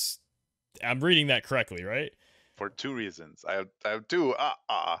 That's I'm reading that correctly, right? For 2 reasons. I have 2.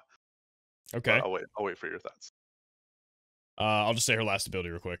 Okay. I'll wait for your thoughts. I'll just say her last ability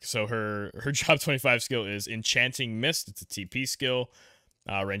real quick. So her job 25 skill is Enchanting Mist. It's a TP skill.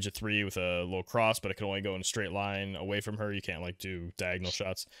 Range of 3 with a little cross, but it can only go in a straight line away from her. You can't like do diagonal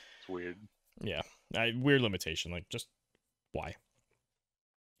shots. It's weird. Yeah, weird limitation. Like, just why?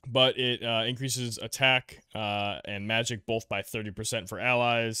 But it increases attack and magic both by 30% for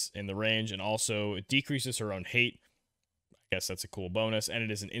allies in the range, and also it decreases her own hate. I guess that's a cool bonus, and it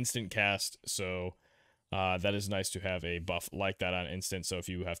is an instant cast, so that is nice to have a buff like that on instant. So if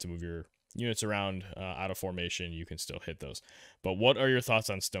you have to move your units around out of formation, you can still hit those. But what are your thoughts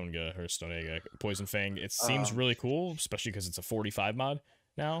on Stonega or Stonega Poison Fang? It seems really cool, especially because it's a 45 mod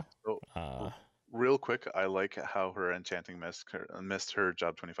now. Real quick, I like how her Enchanting missed her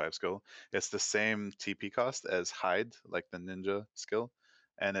job 25 skill. It's the same TP cost as Hide, like the ninja skill,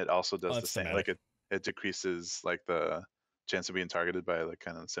 and it also does the same. Like it decreases like the chance of being targeted by like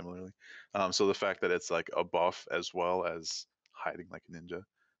kind of similarly. So the fact that it's like a buff as well as hiding like a ninja,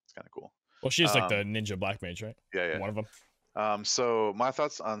 it's kind of cool. Well, she's like the ninja black mage, right? Yeah. One of them. So my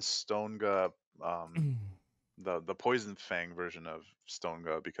thoughts on Stonega, the Poison Fang version of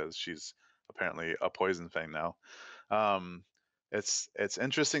Stonega, because she's apparently a Poison Fang now. It's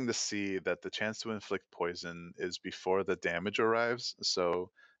interesting to see that the chance to inflict poison is before the damage arrives. So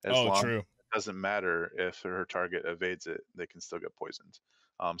as long true. as it doesn't matter if her target evades it, they can still get poisoned.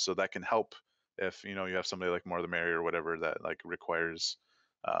 So that can help if you have somebody like More the Merrier or whatever that like requires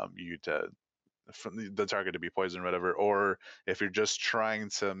you to the target to be poisoned or whatever, or if you're just trying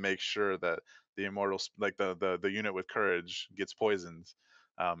to make sure that the immortal like the unit with courage gets poisoned,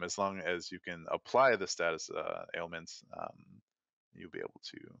 as long as you can apply the status ailments, you'll be able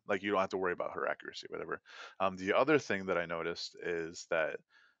to, like, you don't have to worry about her accuracy or whatever. The other thing that I noticed is that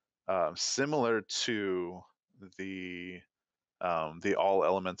similar to the all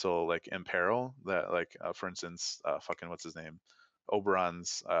elemental like imperil that like for instance fucking what's his name,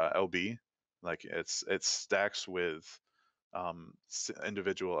 Oberon's LB, like it stacks with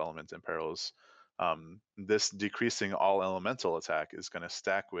individual element imperils. This decreasing all elemental attack is going to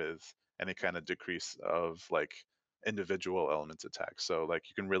stack with any kind of decrease of like individual element attack, so like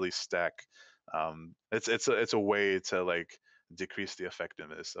you can really stack. It's a way to like decrease the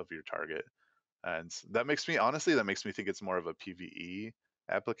effectiveness of your target, and that makes me think it's more of a PvE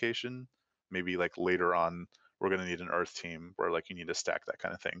application. Maybe like later on we're going to need an earth team where like you need to stack that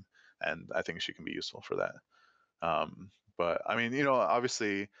kind of thing, and I think she can be useful for that. But I mean,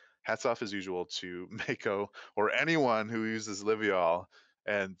 obviously hats off as usual to Mako or anyone who uses Livial,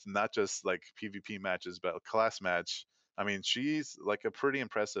 and not just like PvP matches but a class match. I mean, she's like a pretty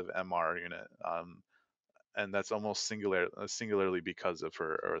impressive MR unit, and that's almost singularly because of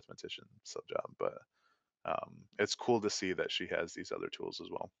her arithmetician sub job. But it's cool to see that she has these other tools as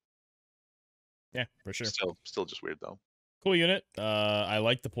well. Yeah, for sure. Still just weird though. Cool unit. I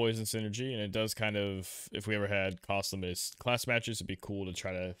like the poison synergy, and it does kind of, if we ever had cost limit class matches, it'd be cool to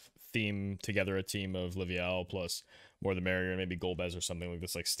try to theme together a team of Livial plus More the Merrier, maybe Golbez or something like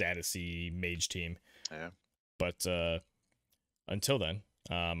this, like statusy mage team. Yeah. But until then,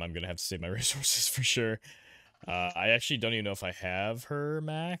 I'm gonna have to save my resources for sure. I actually don't even know if I have her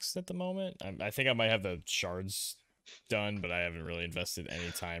maxed at the moment. I think I might have the shards done, but I haven't really invested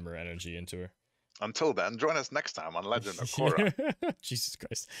any time or energy into her. Until then, join us next time on Legend of Korra. Jesus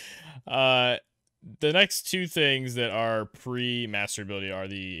Christ. the next two things that are pre-master ability are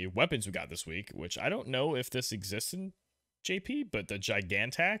the weapons we got this week, which I don't know if this exists in JP, but the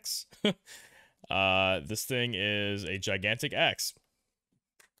Gigantax. This thing is a gigantic axe.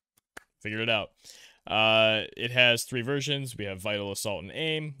 Figured it out. It has 3 versions. We have Vital, Assault, and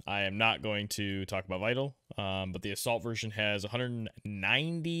Aim. I am not going to talk about Vital, but the Assault version has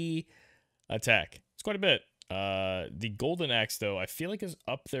 190 attack. It's quite a bit. The Golden Axe, though, I feel like is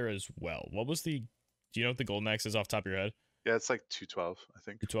up there as well. What was the... Do you know what the Golden Axe is off the top of your head? Yeah, it's like 212, I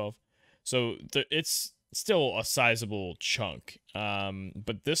think. 212. So it's still a sizable chunk.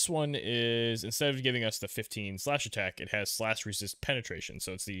 But this one is, instead of giving us the 15 slash attack, it has slash resist penetration.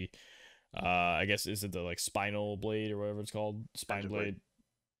 So it's the... I guess, is it the like spinal blade or whatever it's called? Spine blade.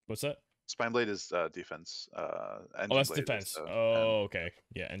 What's that? Spine blade is defense. Engine That's blade defense. is, Oh, okay.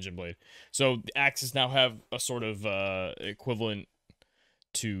 Yeah, engine blade. So the axes now have a sort of equivalent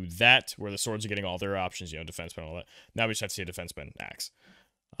to that, where the swords are getting all their options, defense pen, all that. Now we just have to see a defense pen axe.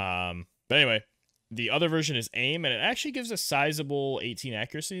 But anyway, the other version is aim, and it actually gives a sizable 18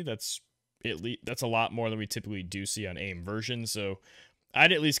 accuracy. That's a lot more than we typically do see on aim versions. So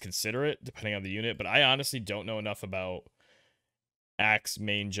I'd at least consider it, depending on the unit, but I honestly don't know enough about axe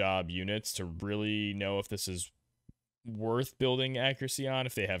main job units to really know if this is worth building accuracy on,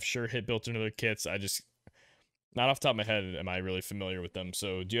 if they have sure hit built into their kits. Not off the top of my head am I really familiar with them.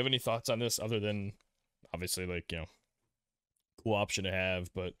 So do you have any thoughts on this other than, obviously, like, cool option to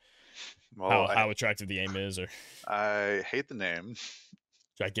have, but how attractive the aim is? Or I hate the name.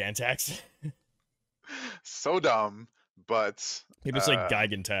 Gigantax? So dumb, but... Maybe it's like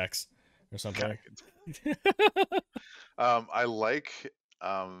Gigantax or something. I like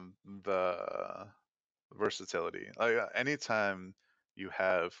the versatility. Like anytime you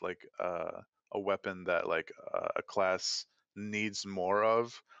have like a weapon that like a class needs more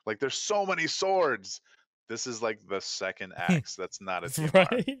of, like there's so many swords. This is like the second axe that's not a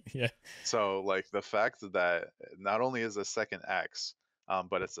TMR. Right? Yeah. So like the fact that not only is a second axe,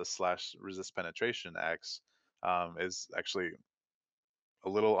 but it's a slash resist penetration axe, is actually a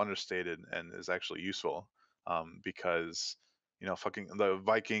little understated and is actually useful, because fucking the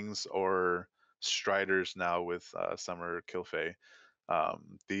Vikings or Striders now with Summer Kilfey,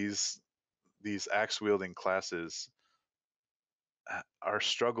 these axe wielding classes are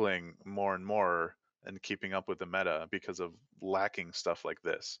struggling more and more and keeping up with the meta because of lacking stuff like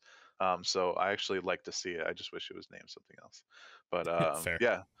this. So I actually like to see it. I just wish it was named something else. But Fair.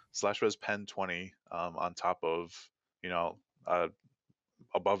 yeah, slash res pen 20 on top of uh,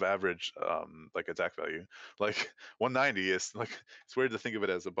 above average like attack value. Like 190 is like, it's weird to think of it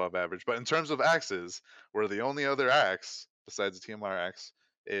as above average, but in terms of axes, where the only other axe besides the TMR axe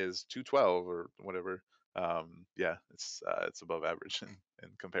is 212 or whatever, yeah, it's above average in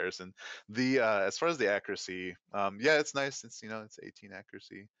comparison. The as far as the accuracy, yeah, it's nice. It's 18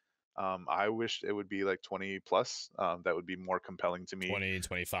 accuracy. I wish it would be like 20 plus. That would be more compelling to me. 20,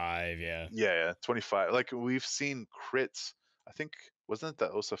 25, yeah. Yeah, 25. Like we've seen crits. I think, wasn't it the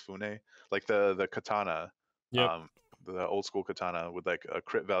Osafune, like the katana, Yep. the old school katana with like a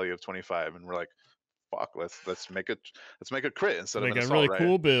crit value of 25, and we're like, fuck, let's make a crit instead Like of an a assault, really right?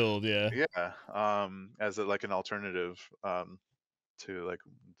 cool build, yeah. Yeah. As like an alternative to like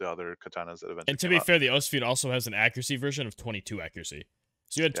the other katanas that eventually. And to came be out. fair, the Osafune also has an accuracy version of 22 accuracy.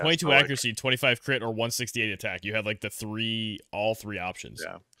 So you had Yeah, 22 so, like, accuracy, 25 crit, or 168 attack. You had like all three options.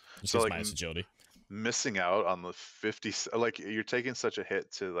 yeah. Just So like minus agility. Missing out on the 50, like you're taking such a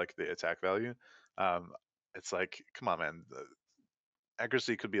hit to like the attack value. It's like, come on, man. The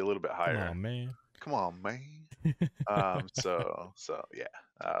accuracy could be a little bit higher. Come on, man. Come on, man. So yeah,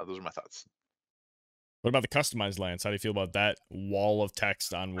 those are my thoughts. What about the customized lance? How do you feel about that wall of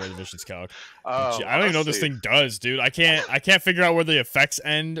text on War of the Visions calc? I don't Honestly, even know what this thing does, dude. I can't figure out where the effects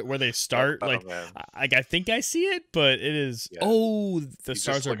end, where they start. Oh, like, man. I think I see it, but it is. Yeah. Oh, the You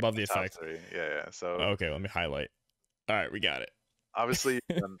stars just are look at above the top effect. 3. Yeah. So Okay, let me highlight. All right, we got it. obviously,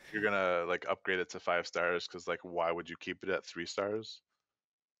 you're gonna like upgrade it to 5 stars because like, why would you keep it at 3 stars?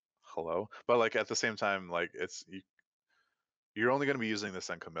 Hello, but like at the same time, like you're only gonna be using this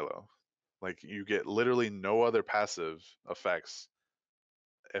on Camillo. Like you get literally no other passive effects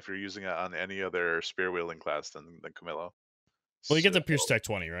if you're using it on any other spear wielding class than Camillo. Well, you get the Pierce Tech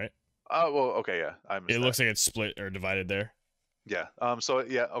 20, right? Oh, well, okay, yeah. It looks like it's split or divided there. Yeah. So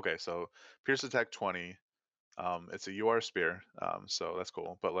yeah, okay. So Pierce Attack 20. It's a UR spear. So that's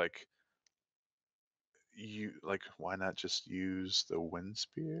cool. But like, why not just use the wind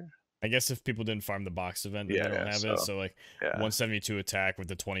spear? I guess if people didn't farm the box event, then they don't have it. So like, 172 attack with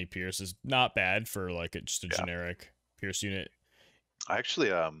the 20 Pierce is not bad for like just a generic Pierce unit. I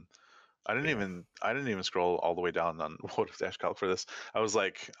actually Yeah. I didn't even scroll all the way down on what of dash calc for this. I was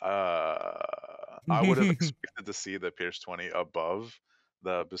like, I would have expected to see the Pierce 20 above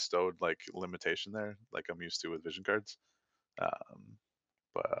the bestowed like limitation there, like I'm used to with vision cards. Um,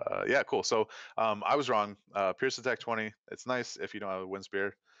 but yeah, cool. So I was wrong. Pierce attack 20. It's nice if you don't have a wind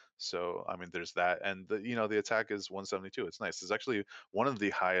spear. So I mean, there's that, and the attack is 172. It's nice. It's actually one of the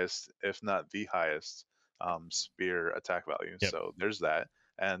highest, if not the highest, spear attack value. Yep. So there's that,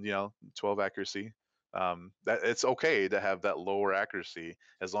 and 12 accuracy. That it's okay to have that lower accuracy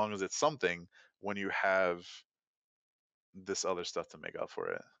as long as it's something when you have this other stuff to make up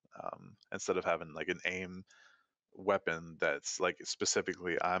for it. Instead of having like an aim weapon that's like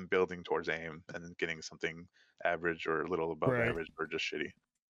specifically I'm building towards aim and then getting something average or a little above Right. average or just shitty.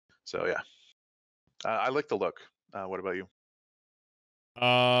 So yeah, I like the look. What about you?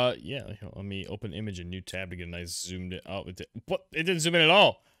 Yeah. Let me open image a new tab to get a nice zoomed in. Oh, what? It didn't zoom in at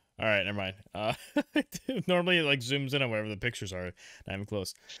all. All right, never mind. Normally it like zooms in on wherever the pictures are. Not even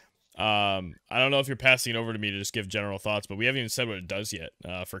close. I don't know if you're passing it over to me to just give general thoughts, but we haven't even said what it does yet.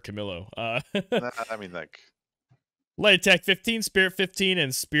 For Camillo. I mean, like, Light attack 15, spirit 15,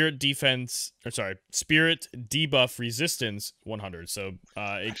 and spirit defense, or sorry, spirit debuff resistance 100. So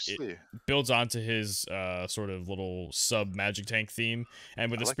it actually, builds onto his sort of little sub magic tank theme, and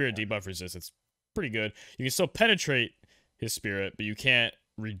with I the like spirit that. debuff resistance, it's pretty good. You can still penetrate his spirit, but you can't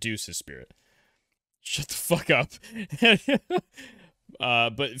reduce his spirit. Shut the fuck up.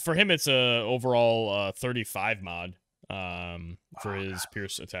 But for him, it's a overall 35 mod for Oh, his God.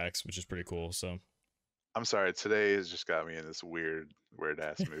 pierce attacks, which is pretty cool. So. I'm sorry. Today has just got me in this weird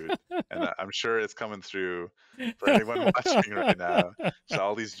ass mood, and I'm sure it's coming through for anyone watching right now. So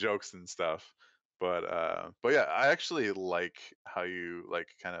all these jokes and stuff. But yeah, I actually like how you like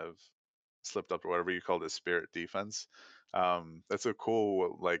kind of slipped up or whatever you called it, spirit defense. That's a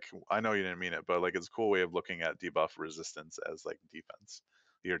cool like I know you didn't mean it, but like it's a cool way of looking at debuff resistance as like defense.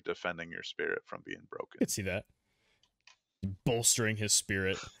 You're defending your spirit from being Could broken. see that. Bolstering his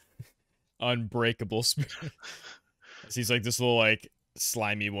spirit. Unbreakable spirit. He's like this little like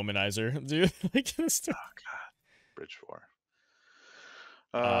slimy womanizer, dude. Like this. Oh God, Bridge 4.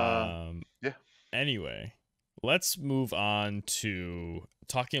 Uh, Um. yeah. Anyway, let's move on to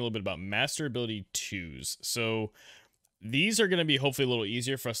talking a little bit about master ability twos. So these are going to be hopefully a little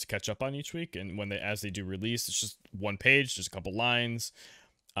easier for us to catch up on each week, and when they as they do release, it's just one page, just a couple lines.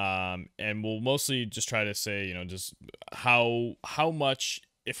 And we'll mostly just try to say, just how much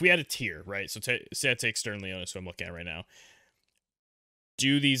if we had a tier, right? So say I take Stern Leonis, who I'm looking at right now.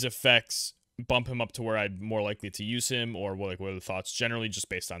 Do these effects bump him up to where I'm more likely to use him, or what are the thoughts generally just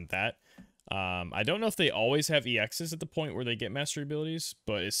based on that? I don't know if they always have EXs at the point where they get mastery abilities,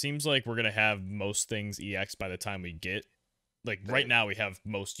 but it seems like we're gonna have most things EX by the time we get like right They, now we have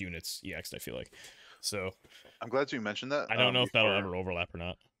most units EX'd, I feel like. So I'm glad you mentioned that. I don't know if that'll ever overlap or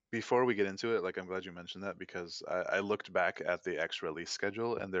not. Before we get into it, like I'm glad you mentioned that because I looked back at the X release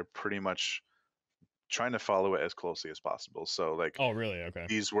schedule and they're pretty much trying to follow it as closely as possible. So like Oh really? Okay.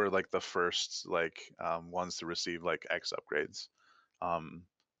 these were like the first like ones to receive like X upgrades. Um,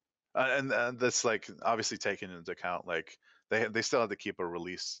 and that's like obviously taken into account like they still have to keep a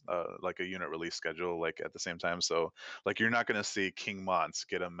release like a unit release schedule like at the same time. So like you're not going to see King Mons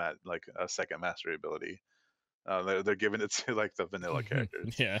get like a second mastery ability. They're giving it to like the vanilla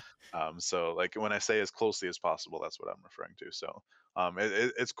characters. Yeah. So like when I say as closely as possible, that's what I'm referring to. So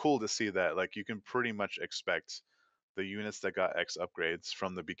it's cool to see that like you can pretty much expect the units that got X upgrades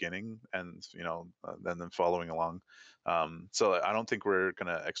from the beginning, and then following along. So I don't think we're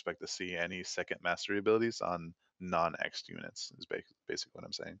gonna expect to see any second mastery abilities on non-X units. Is basically what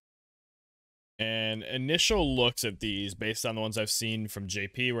I'm saying. And initial looks at these, based on the ones I've seen from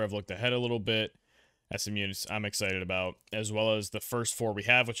JP, where I've looked ahead a little bit, at some units I'm excited about, as well as the first four we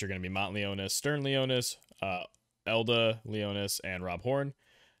have, which are going to be Mont Leonis, Stern Leonis, Elda Leonis, and Rob Horn.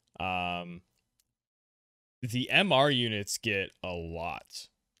 Um, the MR units get a lot,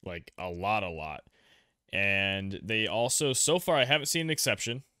 like a lot. And they also, so far, I haven't seen an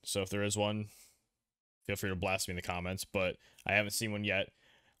exception. So if there is one, feel free to blast me in the comments, but I haven't seen one yet.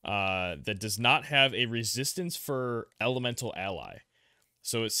 That does not have a resistance for elemental ally.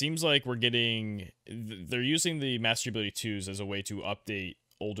 So it seems like they're using the mastery ability 2s as a way to update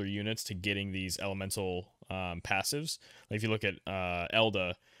older units to getting these elemental passives. Like if you look at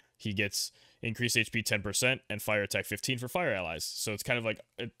Elda, he gets increased HP 10% and fire attack 15 for fire allies. So it's kind of like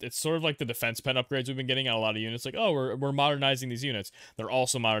it's sort of like the defense pen upgrades we've been getting on a lot of units. Like, oh, we're modernizing these units. They're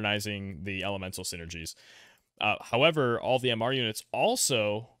also modernizing the elemental synergies. However, all the MR units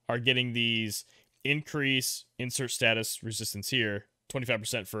also are getting these increase insert status resistance here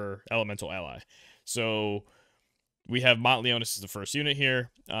 25% for elemental ally. So we have Montleonis as the first unit here.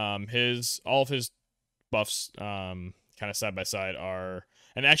 All of his buffs, kind of side by side, are,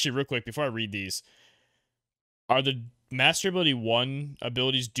 and actually real quick before I read these, are the Master Ability 1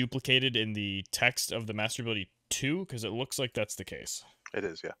 abilities duplicated in the text of the Master Ability 2? Because it looks like that's the case. It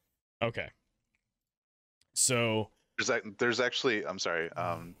is, yeah. Okay. So There's actually, I'm sorry,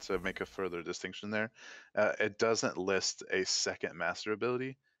 to make a further distinction there, it doesn't list a second master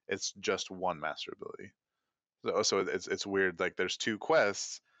ability. It's just one master ability. So it's weird. Like there's two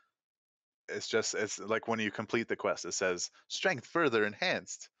quests. It's like when you complete the quest, it says strength further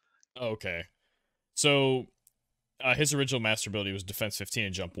enhanced. okay. So his original master ability was defense 15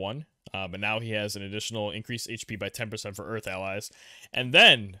 and jump 1, but now he has an additional increased HP by 10% for Earth allies. And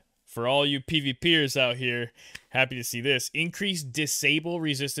then, for all you PvPers out here, happy to see this, increased disable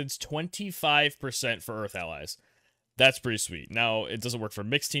resistance 25% for Earth allies. That's pretty sweet. Now, it doesn't work for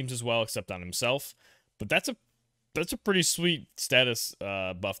mixed teams as well, except on himself, but that's a pretty sweet status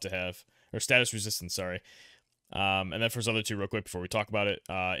buff to have, or status resistance, sorry. And then for his other two, real quick before we talk about it,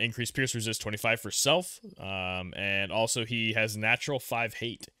 increased Pierce Resist 25 for self, and also he has natural 5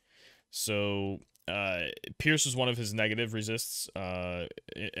 hate. So Pierce was one of his negative resists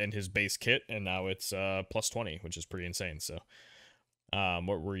in his base kit, and now it's plus 20, which is pretty insane. So,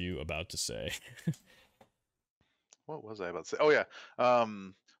 what were you about to say? What was I about to say? Oh yeah,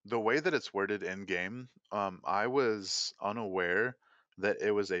 the way that it's worded in game, I was unaware that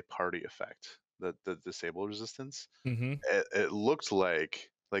it was a party effect, the disable resistance. Mm-hmm. It looked like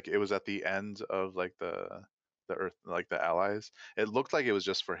it was at the end of like the earth, like the allies. It looked like it was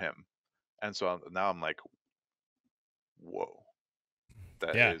just for him, and so now I'm like, whoa,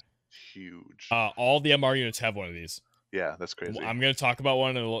 that Yeah. is huge. All the MR units have one of these. Yeah, that's crazy. I'm gonna talk about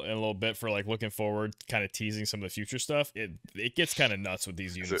one in a little bit for like looking forward, kind of teasing some of the future stuff. It gets kind of nuts what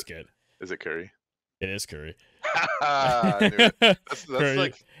these Is units it get. is it Curry? It is Curry. I knew it. Curry, That's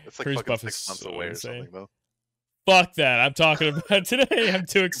like Curry's fucking buff is 6 months so away or insane. something though. Fuck that! I'm talking about today. I'm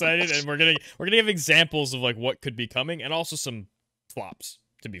too excited, and we're gonna give examples of like what could be coming, and also some flops.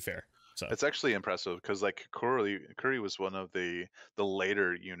 To be fair, so It's actually impressive because like Curry was one of the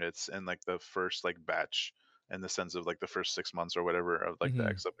later units in like the first like batch, in the sense of like the first 6 months or whatever of like the hmm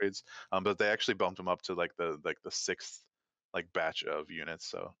X upgrades. But they actually bumped him up to like the sixth like batch of units.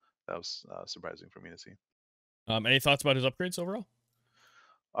 So that was surprising for me to see. any thoughts about his upgrades overall?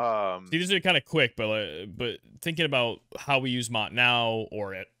 See, Um, these are kind of quick, but thinking about how we use Mont now,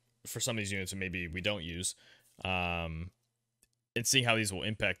 or for some of these units that maybe we don't use, um, and seeing how these will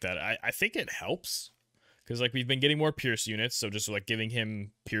impact that, I think it helps because like we've been getting more Pierce units, so just like giving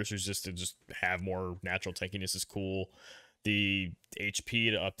him Pierce resist to just have more natural tankiness is cool. The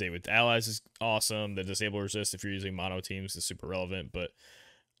HP to update with allies is awesome. The disable resist if you're using mono teams is super relevant, but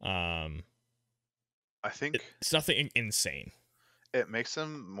um, I think it's nothing insane. it makes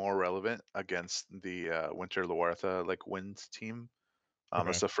him more relevant against the Winter Loartha like Wind team. That's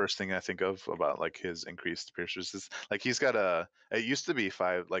Okay, the first thing I think of about like his increased pierce resistance. Like he's got a. It used to be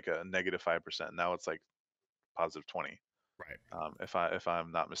five, like a -5%. Now it's like +20. right. If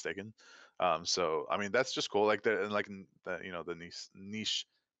I'm not mistaken. So I mean that's just cool. Like the the niche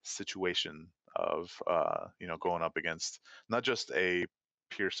situation of going up against not just a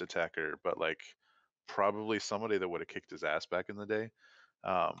pierce attacker, but like probably somebody that would have kicked his ass back in the day.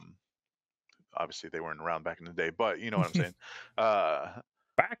 Um, Obviously they weren't around back in the day, but you know what I'm saying. Uh,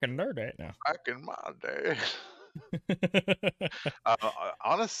 Back in their day now. Back in my day.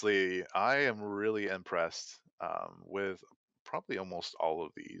 Honestly, I am really impressed with probably almost all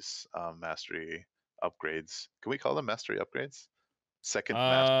of these mastery upgrades. Can we call them mastery upgrades? Second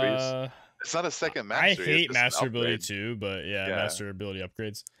masteries? uh, It's not a second I mastery, it's hate just an master ability upgrade. too, but yeah, Yeah. master ability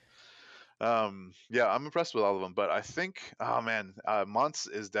upgrades. Yeah, I'm impressed with all of them, but I think, oh man, Monts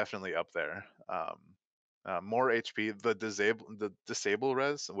is definitely up there. More HP, the disable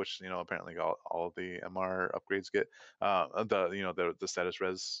res, which apparently all of the MR upgrades get. The status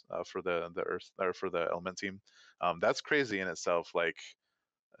res for the Earth or for the Element team. That's crazy in itself. Like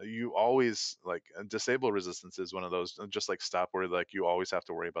you always like disable resistance is one of those just like stop where like you always have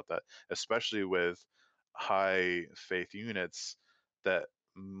to worry about that, especially with high faith units that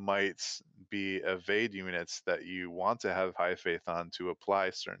might be evade units that you want to have high faith on to apply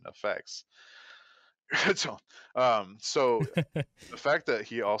certain effects. So the fact that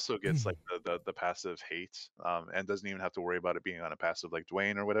he also gets like the passive hate, and doesn't even have to worry about it being on a passive like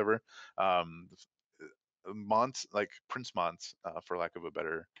Dwayne or whatever. um Mont, like Prince Mont, for lack of a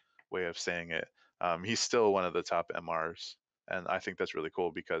better way of saying it, he's still one of the top MRs, and I think that's really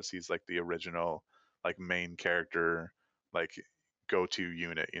cool because he's like the original, like main character, like go-to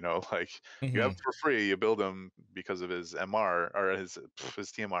unit. You know, like you have Hmm. for free. You build him because of his MR or his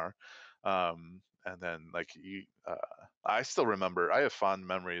TMR, and then like I still remember. I have fond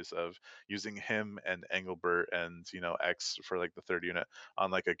memories of using him and Engelbert and X for like the third unit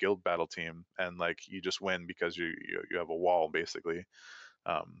on like a guild battle team, and like you just win because you have a wall basically.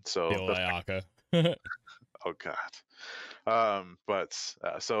 So Feel the Ayaka. oh god. But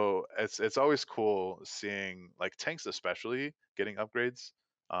so it's always cool seeing like tanks especially getting upgrades,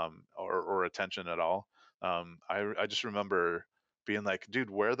 or attention at all. I just remember being like,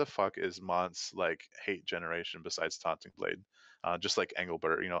 dude, where the fuck is Mont's like hate generation besides taunting blade? Just like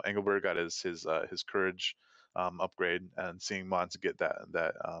Engelbert, Engelbert got his courage upgrade, and seeing Mons get that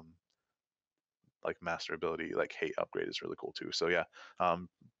like master ability like hate upgrade is really cool too. So yeah,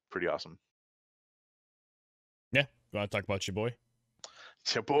 pretty awesome. Yeah, you want to talk about your boy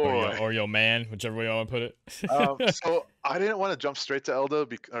Yeah, boy. or your man, whichever way you want to put it. So I didn't want to jump straight to Elda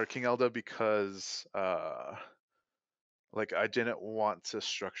or King Elda because like I didn't want to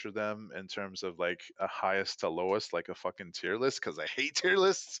structure them in terms of like a highest to lowest, like a fucking tier list, because I hate tier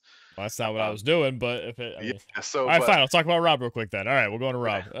lists. Well, that's not what I Um, was doing, but if it, I yeah. mean, So, all right, but fine. I'll talk about Rob real quick then. All right, we're going to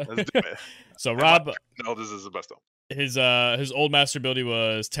okay, Rob. let's do it. So And my Rob, Eldas is the best one. his old master ability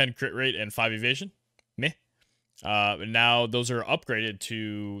was 10 crit rate and 5 evasion. Meh. And now those are upgraded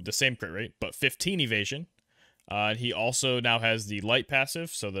to the same crit rate, but 15 evasion. And he also now has the light passive,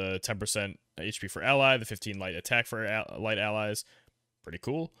 so the 10% HP for ally, the 15 light attack for light allies. Pretty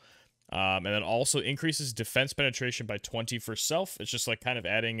cool. And then also increases defense penetration by 20 for self. It's just like kind of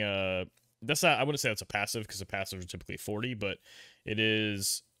adding a. That's not. I wouldn't say that's a passive because a passive is typically 40, but it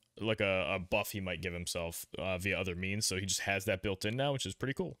is like a buff he might give himself via other means. So he just has that built in now, which is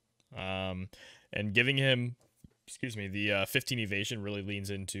pretty cool. And giving him, excuse me, the 15 evasion really leans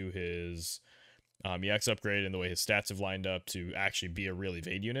into his EX upgrade and the way his stats have lined up to actually be a real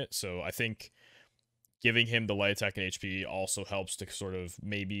evade unit. So I think giving him the light attack and HP also helps to sort of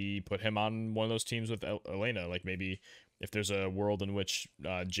maybe put him on one of those teams with Elena. Like maybe if there's a world in which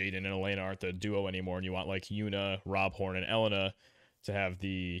Jaden and Elena aren't the duo anymore, and you want like Yuna, Rob Horn, and Elena to have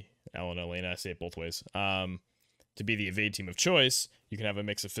the Elena, I say it both ways, to be the evade team of choice, you can have a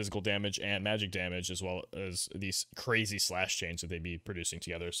mix of physical damage and magic damage, as well as these crazy slash chains that they'd be producing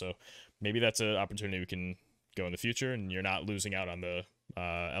together. So maybe that's an opportunity we can go in the future, and you're not losing out on the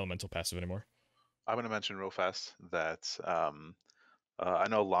elemental passive anymore. I'm going to mention real fast that I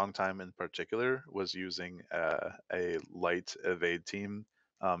know Long Time in particular was using a light evade team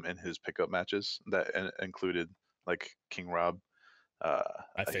in his pickup matches that included like King Rob. Uh,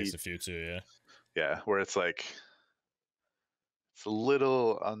 I he faced a few too, yeah. Yeah, where it's like it's a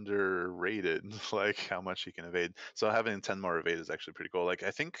little underrated, like how much he can evade. So having 10 more evade is actually pretty cool. Like I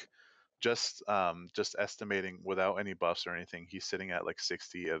think just estimating without any buffs or anything, he's sitting at like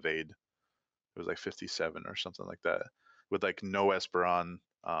 60 evade. It was like 57 or something like that, with like no Esperon,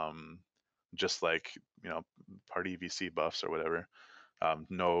 just like party VC buffs or whatever.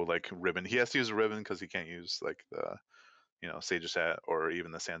 No like ribbon. He has to use a ribbon because he can't use like the Sage's hat or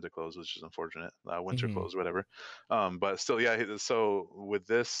even the Santa clothes, which is unfortunate. Winter Mm-hmm. clothes, whatever. But still, yeah. So with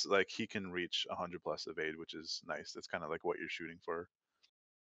this, like he can reach 100 plus evade, which is nice. That's kind of like what you're shooting for.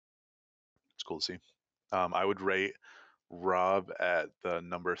 It's cool to see. I would rate Rob at the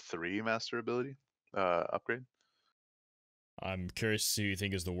number 3 master ability upgrade. I'm curious to see who you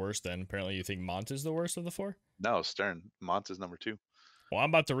think is the worst then. Apparently you think Mont is the worst of the four? No, Stern. Mont is number 2. Well, I'm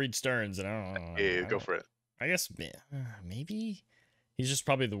about to read Stearns, and I don't know. Hey, go for it. I guess maybe he's just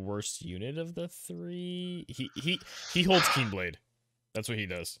probably the worst unit of the three. He holds Keenblade. That's what he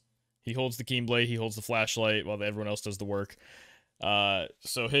does. He holds the Keenblade. He holds the flashlight while everyone else does the work.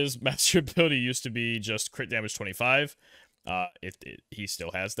 So his master ability used to be just crit damage 25. He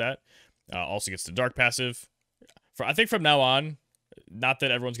still has that. Also gets the dark passive. I think from now on, not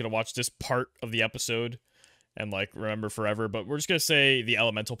that everyone's gonna watch this part of the episode and like remember forever, but we're just gonna say the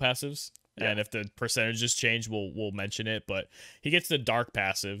elemental passives. Yeah. And if the percentages change, we'll mention it. But he gets the dark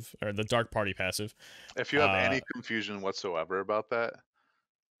passive or the dark party passive. If you have any confusion whatsoever about that,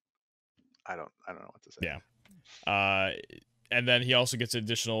 I don't know what to say. Yeah. And then he also gets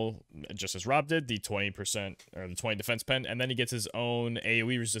additional, just as Rob did, the 20% or the 20 defense pen, and then he gets his own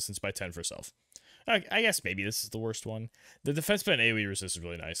AoE resistance by 10 for self. I guess maybe this is the worst one. The defense pen AoE resist is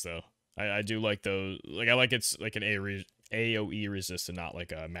really nice though. I do like those. Like I like it's like an AoE resist and not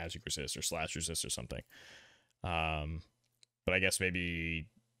like a magic resist or slash resist or something. But I guess maybe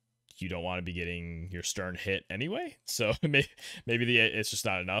you don't want to be getting your Stern hit anyway. So maybe it's just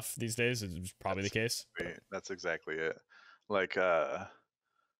not enough these days. It's probably the case. That's exactly it. Like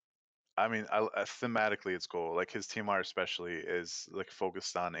I mean, thematically, it's cool. Like his TMR especially is like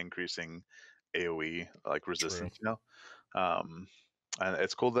focused on increasing AOE like True. resistance, um, and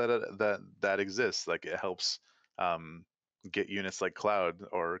it's cool that that exists. Like it helps um, get units like Cloud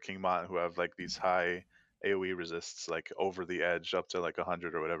or King Mon who have like these high AOE resists, like over the edge up to like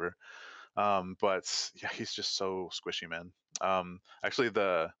 100 or whatever. But yeah, he's just so squishy, man. Actually,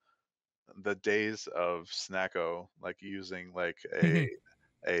 the days of Snacko like using like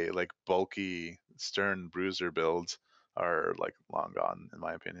a like bulky stern bruiser build are like long gone in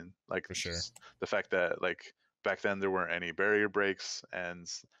my opinion. Like For sure. just the fact that like back then there weren't any barrier breaks and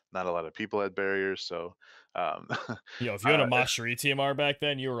not a lot of people had barriers, so um Yo, if you had a uh, Mastery TMR back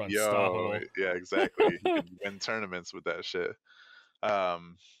then, you were yo, unstoppable. yeah, exactly. You could win tournaments with that shit.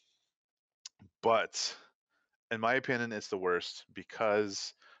 Um but in my opinion, it's the worst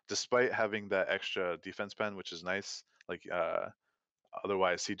because despite having that extra defense pen, which is nice, like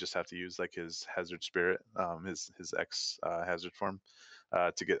otherwise he'd just have to use like his hazard spirit, his X hazard form,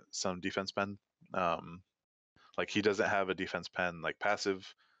 to get some defense pen. Um, like he doesn't have a defense pen like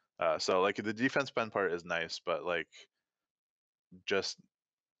passive, so like the defense pen part is nice, but like just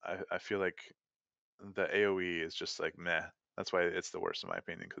I feel like the AOE is just like meh. That's why it's the worst in my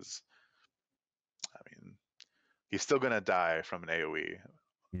opinion because I mean he's still gonna die from an AOE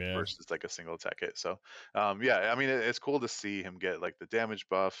Yeah. versus like a single attack hit. So yeah, I mean it's cool to see him get like the damage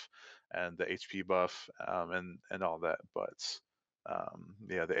buff and the HP buff and all that, but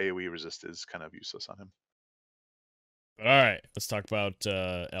yeah, the AOE resist is kind of useless on him. But all right, let's talk about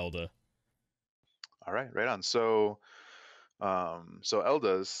Elda. All right, right on. So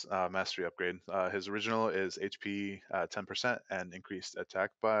Elda's mastery upgrade. His original is HP 10% and increased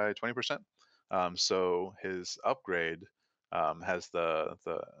attack by 20%. So his upgrade has the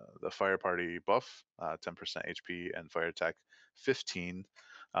fire party buff, 10% HP and fire attack 15.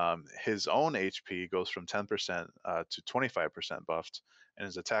 His own HP goes from 10% to 25% buffed, and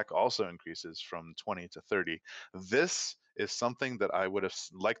his attack also increases from 20 to 30. This is something that I would have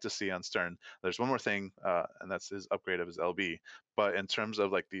liked to see on Stern. There's one more thing, and that's his upgrade of his LB. But in terms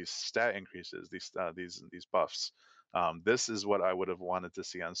of like these stat increases, these buffs, this is what I would have wanted to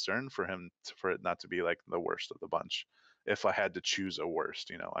see on Stern for for it not to be like the worst of the bunch. If I had to choose a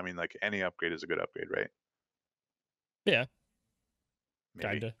worst, I mean, like any upgrade is a good upgrade, right? Yeah, Maybe,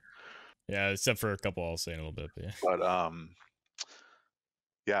 kinda. Yeah, except for a couple I'll say in a little bit, but yeah. but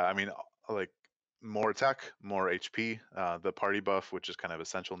yeah, I mean, like more attack, more HP, the party buff, which is kind of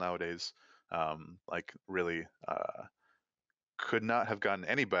essential nowadays. Like really, could not have gotten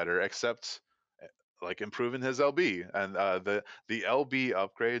any better except like improving his LB and the LB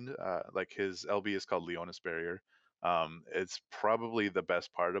upgrade. Like his LB is called Leonis Barrier. It's probably the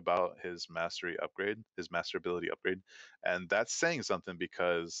best part about his mastery upgrade, his master ability upgrade, and that's saying something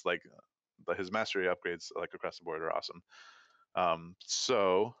because like his mastery upgrades like across the board are awesome.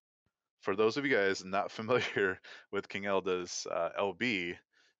 So for those of you guys not familiar with King Elda's LB,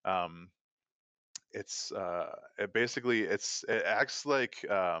 um, it basically it acts like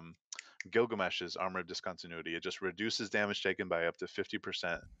Gilgamesh's armor of discontinuity. It just reduces damage taken by up to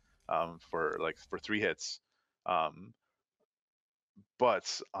 50% for 3 hits. Um,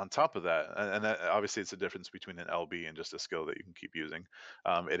 but on top of that, and that, obviously it's a difference between an LB and just a skill that you can keep using.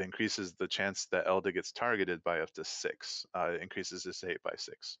 It increases the chance that Elda gets targeted by up to 6. It increases his hit by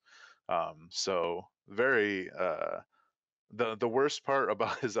 6. So very the worst part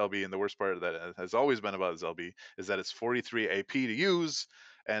about his LB and the worst part that has always been about his LB is that it's 43 AP to use,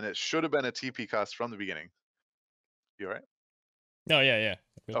 and it should have been a TP cost from the beginning. You all right? No, yeah, yeah.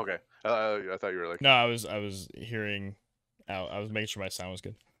 Good. Okay. I thought you were like, No, I was hearing out. I was making sure my sound was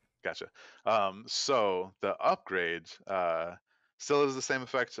good. gotcha. So the upgrade still has the same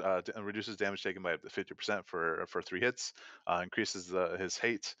effect. Reduces damage taken by up to 50% for 3 hits. Increases his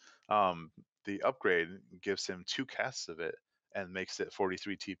hate. The upgrade gives him 2 casts of it and makes it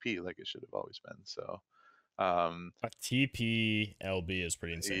 43 TP like it should have always been. So A TP LB is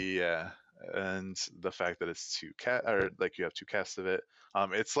pretty insane. yeah, and the fact that it's 2 cat or like you have 2 casts of it,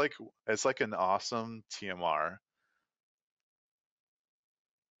 it's like an awesome TMR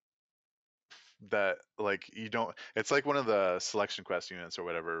that like you don't. It's like one of the selection quest units or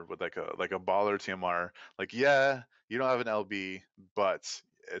whatever with like a baller TMR. Like yeah, you don't have an LB, but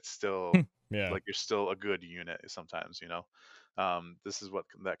it's still Yeah. like you're still a good unit sometimes. This is what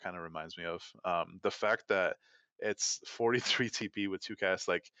that kind of reminds me of. The fact that it's 43 TP with 2 casts,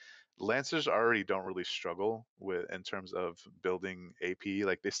 like Lancers already don't really struggle with in terms of building AP.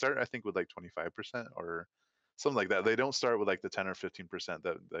 Like they start, I think, with like 25% or something like that. They don't start with like the 10 or 15%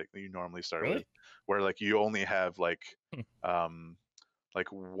 that you normally start with, Really? where like you only have like Hmm. um like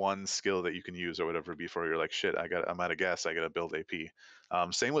one skill that you can use or whatever before you're like, shit, I'm out of gas, I gotta build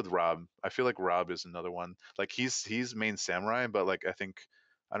AP. Same with Rob. I feel like Rob is another one. Like he's main samurai, but like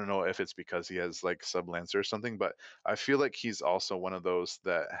I don't know if it's because he has like sub lancer or something, but I feel like he's also one of those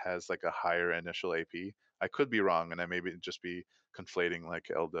that has like a higher initial AP. I could be wrong, and I maybe just be conflating like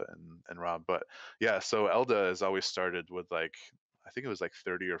Elda and Rob, but yeah. So Elda has always started with like, I think it was like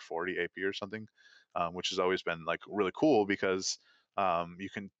 30 or 40 AP or something, which has always been like really cool because you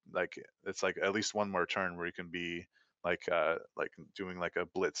can like it's like at least one more turn where you can be like doing like a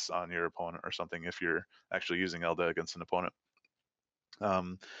blitz on your opponent or something if you're actually using Elda against an opponent.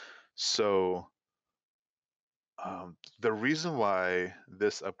 Um, so the reason why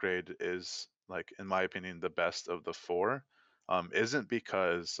this upgrade is, like, in my opinion, the best of the four, isn't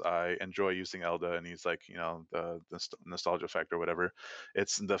because I enjoy using Elda and he's like, the nostalgia factor or whatever.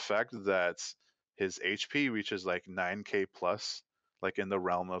 It's the fact that his HP reaches like 9k plus, like in the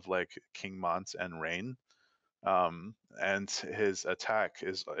realm of like King Mont and Rain, and his attack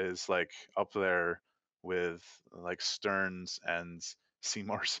is like up there with like Stearns and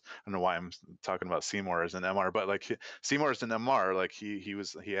Seymour's. I don't know why I'm talking about Seymour as an MR, but like Seymour as an MR, like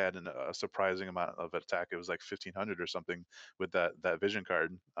he had a surprising amount of attack. It was like 1500 or something with that vision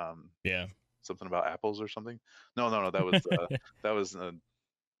card. Yeah. Something about apples or something. No, that was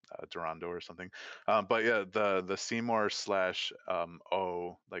Durando or something. But yeah, the Seymour slash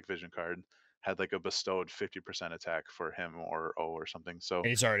O like vision card had like a bestowed 50% attack for him or O or something. So And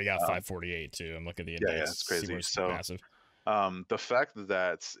he's already got um, 548 too. I'm looking at the yeah, index. it's crazy. Seymour's So massive. the fact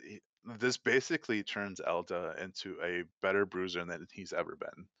that this basically turns Elda into a better bruiser than he's ever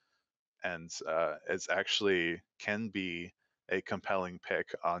been, and it's actually can be a compelling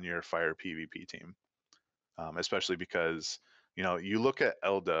pick on your fire PvP team, especially because you look at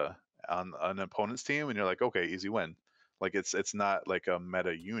Elda on an opponent's team and you're like, okay, easy win. Like it's not like a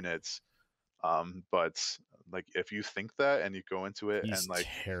meta unit, but like if you think that and you go into it and He's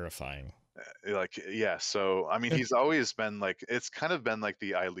terrifying. yeah. So I mean, he's always been like it's kind of been like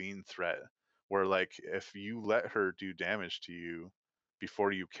the Eileen threat, where like if you let her do damage to you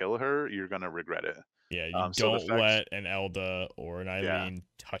before you kill her, you're gonna regret it. Yeah, you So the don't fact, let an Elda or an yeah. Eileen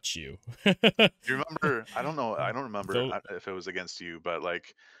touch you. Do you remember? I don't know. I don't remember Though, if it was against you, but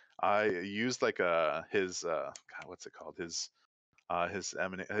like I used like his God, what's it called? His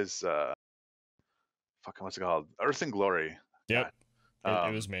fucking what's it called? Earth and Glory. yep, God.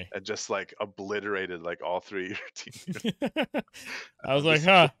 it was me. And just like obliterated like all three of your team units. I was like, This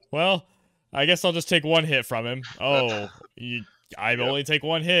huh, well, I guess I'll just take one hit from him. Oh, I yep, only take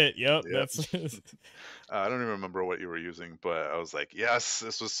one hit. Yep, yep. that's I don't even remember what you were using, but I was like, yes,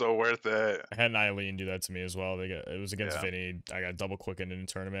 this was so worth it. I had an Eileen do that to me as well. It was against Yeah, Vinny. I got double quickened in a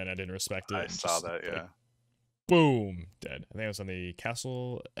tournament. I didn't respect I it and saw just that. like Yeah. boom, dead. I think it was on the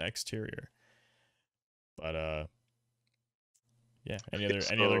castle exterior. But yeah. Yeah, Any other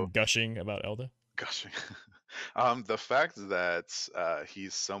so gushing about Elda? gosh, the fact that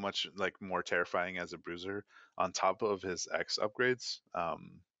he's so much like more terrifying as a bruiser on top of his X upgrades,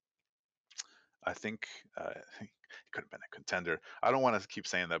 I think he could have been a contender. I don't want to keep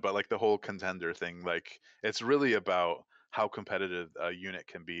saying that, but like the whole contender thing, like it's really about how competitive a unit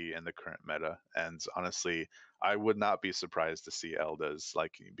can be in the current meta. And honestly, I would not be surprised to see Eldas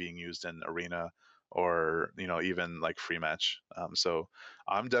like being used in arena or even like free match. So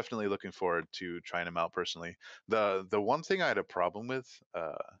I'm definitely looking forward to trying him out personally. The one thing I had a problem with,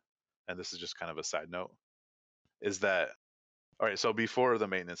 and this is just kind of a side note, is that all right, so before the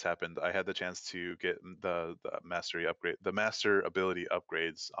maintenance happened, I had the chance to get the mastery upgrade, the master ability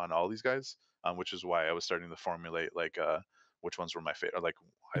upgrades on all these guys, which is why I was starting to formulate like which ones were my favorite, like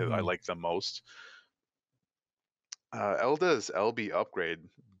I Mm-hmm. like the most. Elda's LB upgrade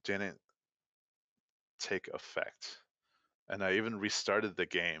didn't take effect, and I even restarted the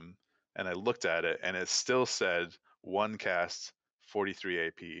game and I looked at it and it still said one cast 43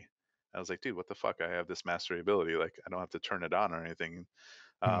 AP. I was like, dude, what the fuck? I have this mastery ability. Like, I don't have to turn it on or anything.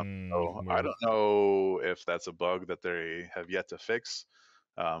 So I Weird. don't know if that's a bug that they have yet to fix.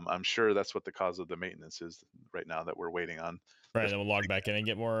 I'm sure that's what the cause of the maintenance is right now that we're waiting on. Right, They're then we'll log back in and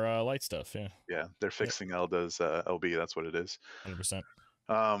get more light stuff. Yeah. yeah, they're Yep. fixing Elda's LB. That's what it is. 100%.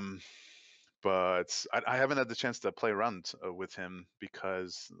 Um, but I haven't had the chance to play around with him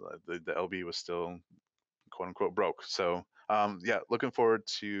because the LB was still quote unquote broke. So yeah, looking forward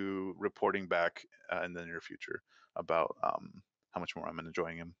to reporting back in the near future about how much more I'm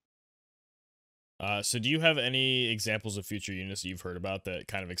enjoying him. So do you have any examples of future units that you've heard about that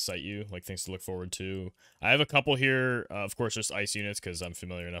kind of excite you, like things to look forward to? I have a couple here, of course, just ice units because I'm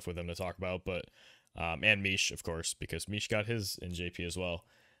familiar enough with them to talk about. But And Mish, of course, because Mish got his in JP as well.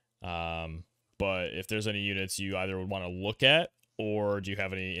 But if there's any units you either would want to look at, or do you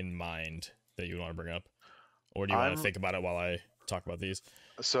have any in mind that you want to bring up, or do you want to I'm think about it while I talk about these?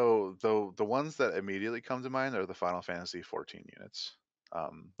 so the ones that immediately come to mind are the Final Fantasy 14 units.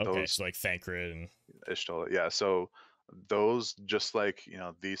 Okay, Those so like Thancred and Ishtola, yeah. So those, just like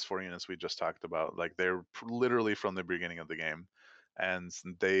these 4 units we just talked about, like they're literally from the beginning of the game, and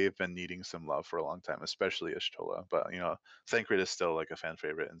they've been needing some love for a long time, especially Ishtola. But Thancred is still like a fan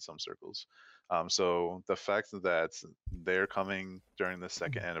favorite in some circles. So the fact that they're coming during the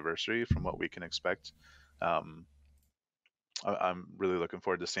second anniversary, from what we can expect, um, I'm really looking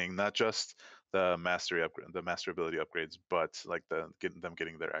forward to seeing not just the the master ability upgrades, but like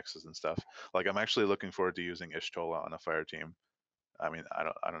getting their X's and stuff. Like I'm actually looking forward to using Ishtola on a fire team. I mean,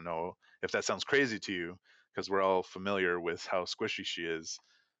 I don't know if that sounds crazy to you, because we're all familiar with how squishy she is.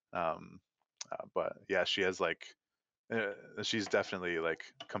 Um, but yeah, she has like she's definitely like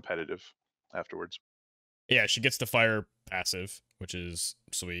competitive afterwards. yeah, she gets the fire passive, which is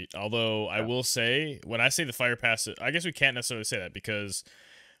sweet. Although I Yeah, will say, when I say the fire passive, I guess we can't necessarily say that because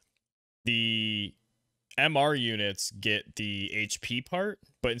the MR units get the HP part,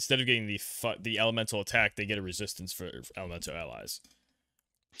 but instead of getting the elemental attack, they get a resistance for elemental allies.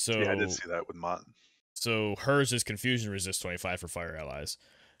 yeah, I did So see that with Mont. hers is confusion resist 25 for fire allies.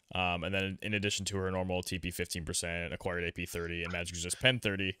 And then in addition to her normal TP 15%, acquired AP 30, and magic resist pen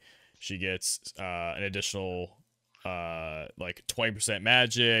 30, she gets an additional like 20%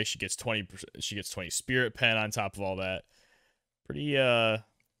 magic. She gets 20%. She gets 20 spirit pen on top of all that. Pretty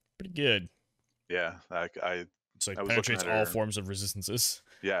pretty good. Yeah, It's like I was looking penetrates at all her. forms of resistances.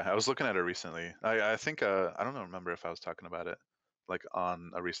 Yeah, I was looking at her recently. I think I don't remember if I was talking about it like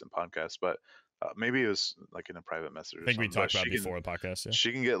on a recent podcast, but maybe it was like in a private message I or think we something. But talked about it before the podcast. Yeah.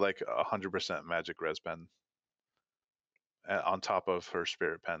 she can get like 100% magic res pen on top of her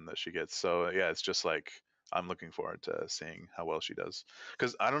spirit pen that she gets. So yeah, it's just like I'm looking forward to seeing how well she does.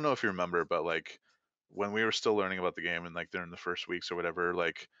 Because I don't know if you remember, but like when we were still learning about the game and like during the first weeks or whatever,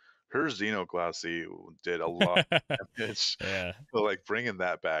 like her Xenoglossy did a lot of damage. Yeah, So like bringing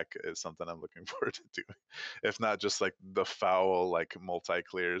that back is something I'm looking forward to doing. If not just like the foul like multi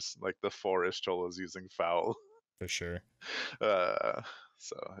clears, like the forest cholas using foul. for sure. Uh,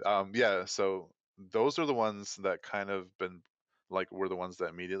 yeah, so those are the ones that kind of been like were the ones that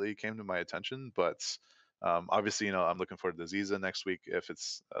immediately came to my attention. But obviously, I'm looking forward to Ziza next week if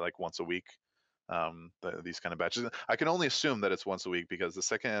it's like once a week. These kind of batches. I can only assume that it's once a week because the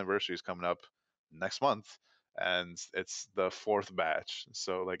second anniversary is coming up next month, and it's the fourth batch.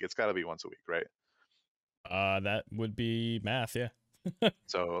 So like it's got to be once a week, right? That would be math. Yeah.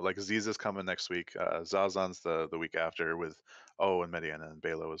 So like Ziza's coming next week. Zazan's the week after with O and Mediana and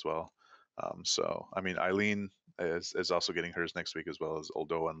Balo as well. So I mean Eileen is also getting hers next week as well as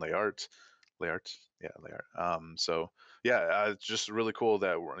Oldo and Layart. Layart, yeah, Layart. So yeah, it's just really cool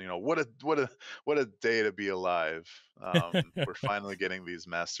that what a day to be alive. We're finally getting these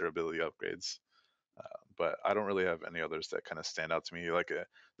master ability upgrades. But I don't really have any others that kind of stand out to me. Like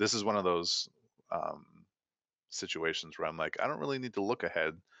this is one of those um, situations where I'm like, I don't really need to look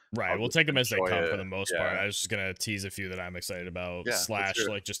ahead. Right. I'll We'll just take them as they enjoy come for it. the most part. Yeah, I was just gonna tease a few that I'm excited about, yeah. Let's slash hear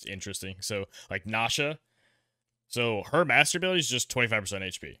it. like just interesting. So like Nasha. So her master ability is just 25%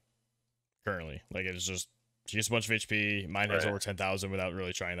 HP currently. Like it's just she gets a bunch of HP. Mine has Right. over 10,000 without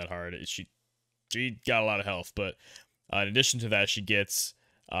really trying that hard. She got a lot of health, but in addition to that, she gets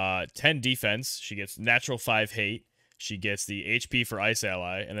 10 defense. She gets natural 5 hate. She gets the HP for Ice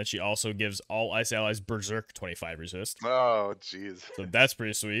Ally, and then she also gives all Ice Allies Berserk 25 resist. Oh, jeez. So that's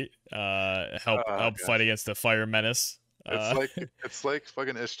pretty sweet. Oh Help fight gosh. against the Fire Menace. It's like it's like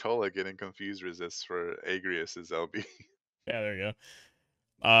fucking Ishtola getting confused resists for Agrius's LB. Yeah, there you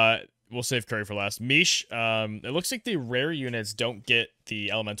go. We'll save Curry for last. Mish, it looks like the rare units don't get the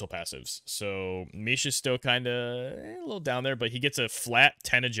elemental passives. So Mish is still kind of a little down there, but he gets a flat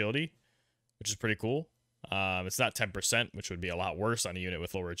 10 agility, which is pretty cool. It's not 10%, which would be a lot worse on a unit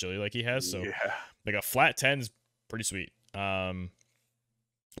with lower agility like he has. So Yeah. like a flat 10 is pretty sweet.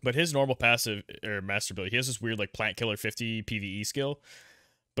 But his normal passive or master ability, he has this weird like plant killer 50 PvE skill,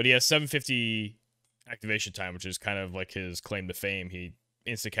 but he has 750 activation time, which is kind of like his claim to fame. He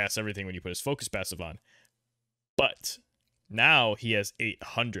insta casts everything when you put his focus passive on. But now he has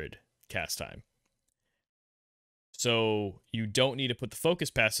 800 cast time. So you don't need to put the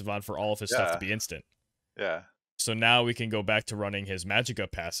focus passive on for all of his stuff to Yeah. be instant. Yeah. So now we can go back to running his Magic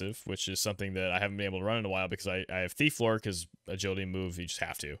Up passive, which is something that I haven't been able to run in a while because I have Thief Lore because agility move, you just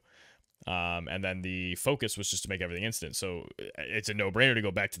have to. And then the focus was just to make everything instant. So it's a no-brainer to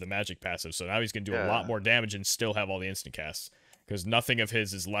go back to the magic passive. So now he's going to do a lot Yeah, more damage and still have all the instant casts. Because nothing of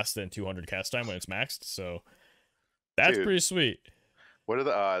his is less than 200 cast time when it's maxed. So that's dude. pretty sweet. What are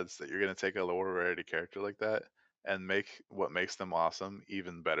the odds that you're gonna take a lower rarity character like that and make what makes them awesome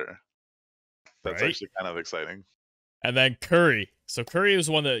even better? That's Right? actually kind of exciting. And then Curry. So Curry was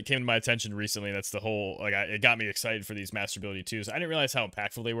one that came to my attention recently. That's the whole it got me excited for these master ability twos. I didn't realize how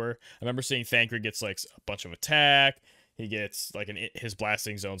impactful they were. I remember seeing Thancred gets like a bunch of attack. He gets like his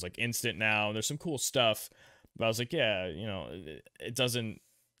blasting zone's like instant now. And there's some cool stuff. But I was like, yeah, it doesn't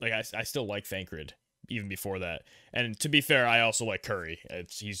like I still like Thancred even before that. And to be fair, I also like Curry.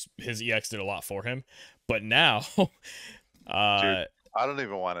 His EX did a lot for him. But now, Dude, uh, I don't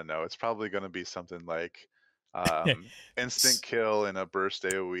even want to know. It's probably gonna be something like instant kill in a burst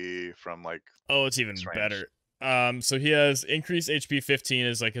AoE from like oh, it's this even range. better. So he has increased HP 15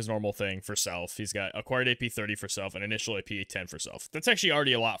 is like his normal thing for self. He's got acquired AP 30 for self and initial AP 10 for self. That's actually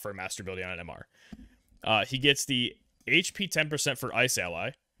already a lot for a master ability on an MR. He gets the HP 10% for Ice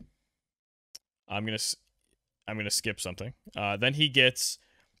Ally. I'm gonna skip something. Then he gets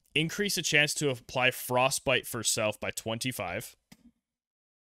increase a chance to apply Frostbite for self by 25.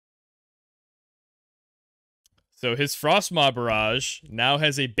 So his Frostmaw Barrage now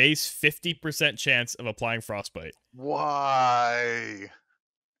has a base 50% chance of applying Frostbite. Why?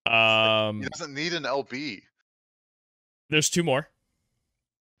 He Um, doesn't need an LB. there's two more.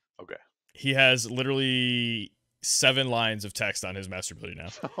 Okay. He has literally 7 lines of text on his master ability now.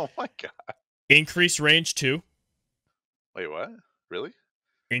 Oh my god. Increase range 2. Wait, what? Really?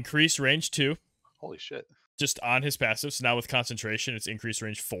 Increase range 2. Holy shit. Just on his passive. So now with concentration, it's increase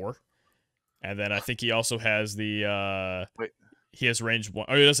range 4. And then I think he also has the Wait. he has range 1.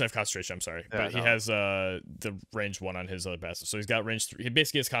 Oh, he doesn't have concentration, I'm sorry. Yeah, But he no. has the range 1 on his other passive. So he's got range 3. He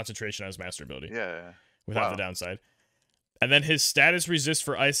basically has concentration on his master ability Yeah. without Wow. the downside. And then his status resist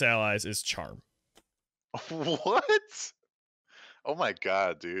for ice allies is charm. What? Oh my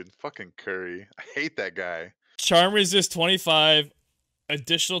god, dude. Fucking Curry. I hate that guy. Charm resist 25,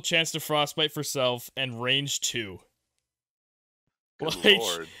 additional chance to frostbite for self, and range 2. Good Like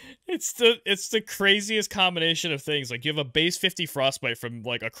lord. it's the craziest combination of things. Like you have a base 50 frostbite from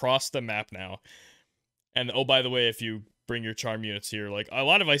like across the map now. And oh, by the way, if you bring your charm units here, like a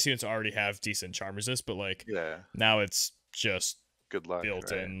lot of ice units already have decent charm resist, but like Yeah. now it's just Good luck.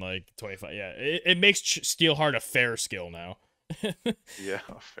 built Right? in like 25. Yeah, it makes Steelheart a fair skill now. Yeah,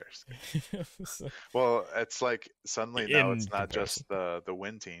 fair skill. So, Well, it's like suddenly now in it's not comparison. just the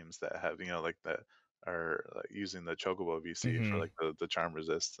win teams that have, like that are like, using the Chocobo VC for Hmm. like the charm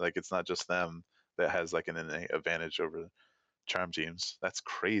resist. Like it's not just them that has like an innate advantage over charm teams. That's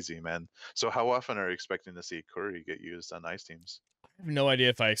crazy, man. So how often are you expecting to see Curry get used on ice teams? I have no idea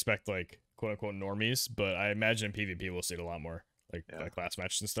if I expect like quote unquote normies, but I imagine in PvP we'll see it a lot more, Yeah. like class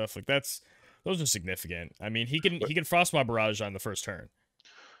matches and stuff. Like those are significant. I mean, But he can frostmob barrage on the first turn.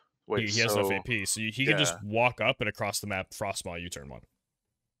 wait, He has enough so AP, so he can yeah. just walk up and across the map frostmaw you turn 1,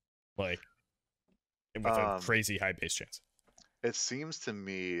 like with a Um crazy high base chance. It seems to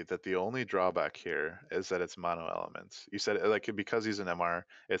me that the only drawback here is that it's mono elements. You said like because he's an MR,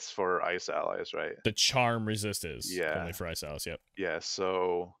 it's for ice allies, right? The charm resist is only Yeah, for ice allies. Yep. yeah.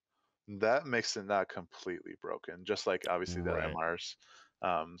 So that makes it not completely broken, just like obviously the other Right. MRs.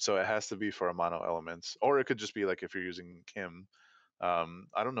 So it has to be for a mono elements, or it could just be like if you're using him.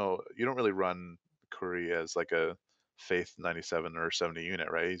 I don't know. You don't really run Curry as like a Faith 97 or 70 unit,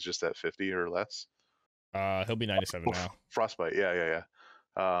 right? He's just at 50 or less. He'll be 97 Oh, now. Frostbite. Yeah, yeah,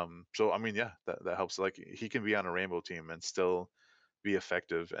 yeah. So I mean, yeah, that helps. Like he can be on a rainbow team and still be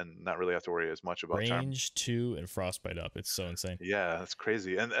effective and not really have to worry as much about charm. Range 2 and frostbite up. It's so insane. Yeah, that's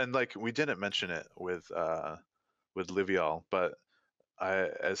crazy. And like we didn't mention it with Livial, but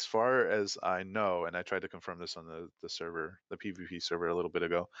as far as I know, and I tried to confirm this on the server, the PvP server a little bit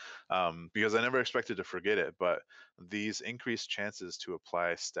ago, because I never expected to forget it, but these increased chances to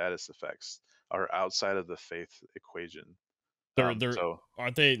apply status effects are outside of the faith equation. They're So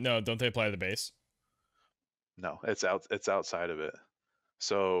aren't they? No, don't they apply to the base? no, it's outside of it.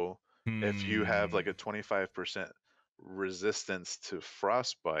 So if you have Hmm. like a 25% resistance to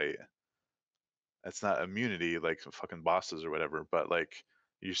frostbite, it's not immunity like fucking bosses or whatever, but like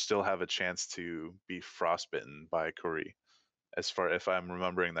you still have a chance to be frostbitten by Kuri, as far if I'm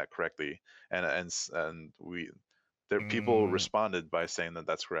remembering that correctly. And we there people Mm, responded by saying that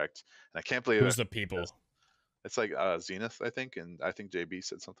that's correct, and I can't believe who's it. the people? It's like Zenith, I think, and I think JB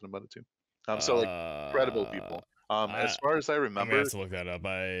said something about it too. So like credible Uh, people. As far as I I'm gonna have remember, to look that up.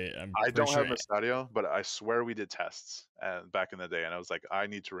 I'm I pretty don't sure. have Mustadio, but I swear we did tests and back in the day, and I was like, I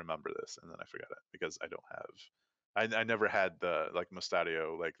need to remember this, and then I forgot it because I don't have. I never had the like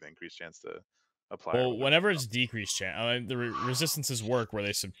Mustadio, like the increased chance to apply or Well, whatever. whenever it's decreased chance, the resistances work where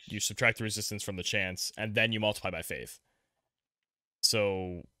you subtract the resistance from the chance and then you multiply by faith.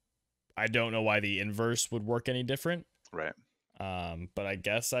 So I don't know why the inverse would work any different. Right. But I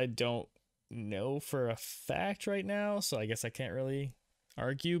guess I don't know for a fact right now, so I guess I can't really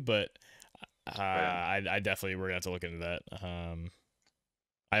argue. But Right. I definitely we're gonna have to look into that.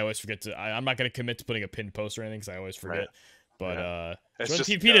 I always forget to. I'm not gonna commit to putting a pinned post or anything because I always Right. forget. But Yeah. It's join the just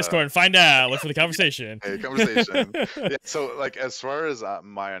PvP Discord and find out. Look for the conversation. a conversation. Yeah. So like as far as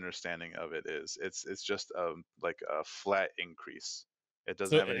my understanding of it is, it's just like a flat increase. It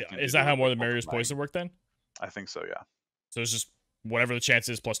doesn't So have anything to is do that how with more like than Mario's multiplying. poison work then? I think so. Yeah. So it's just whatever the chance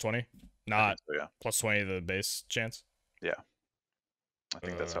is plus 20, I think not so. Yeah. plus 20 the base chance. Yeah. I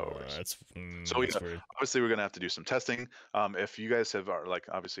think that's how it works. That's So that's yeah, weird. obviously we're gonna have to do some testing. If you guys have like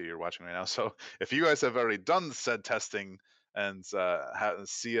obviously you're watching right now, so if you guys have already done said testing and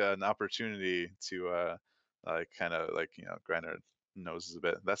see an opportunity to like kind of like grind our noses a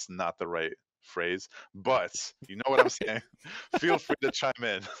bit, that's not the right phrase, but you know what I'm saying. Feel free to chime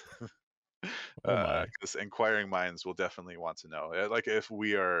in. Oh my. Because inquiring minds will definitely want to know. Like if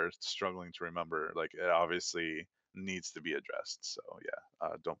we are struggling to remember, like it obviously needs to be addressed. So yeah,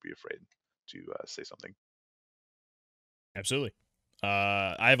 don't be afraid to say something. Absolutely.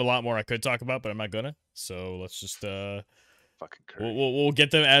 I have a lot more I could talk about, but I'm not gonna. So let's just Fucking we'll Curry. we'll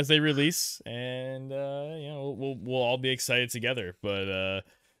get them as they release, and we'll all be excited together. But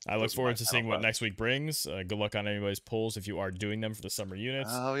I look Those are my forward to final seeing what thoughts. next week brings. Good luck on anybody's polls if you are doing them for the summer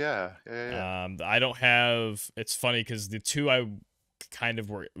units. Oh yeah, yeah, yeah. I don't have. It's funny because the two I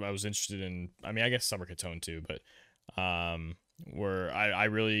was interested in. I mean, I guess Summer Katone too, but where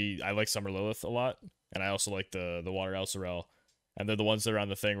I like Summer Lilith a lot, and I also like the Water Elsorel, and they're the ones that are on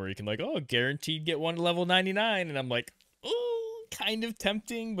the thing where you can like, oh, guaranteed get one to level 99, and I'm like, oh, kind of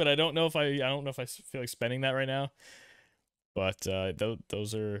tempting, but I don't know if I don't know if I feel like spending that right now. But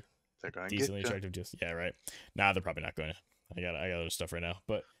those are They're gonna get decently you. attractive. Just yeah, right. Nah, they're probably not going to. I got other stuff right now,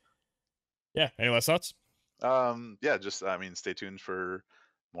 but yeah. Any last thoughts? Yeah, just I mean, stay tuned for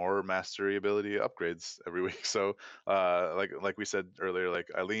more mastery ability upgrades every week. So, like we said earlier, like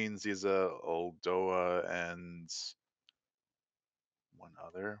Eileen, Ziza, Oldoa, and one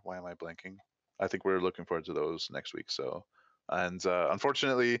other. Why am I blanking? I think we're looking forward to those next week. So, and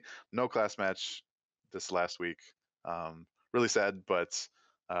unfortunately, no class match this last week. Really sad, but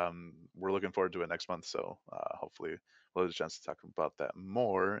we're looking forward to it next month. So hopefully we'll have a chance to talk about that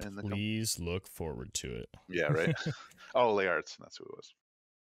more in the coming. Please look forward to it. Yeah, right. Oh, Layarts, that's who it was.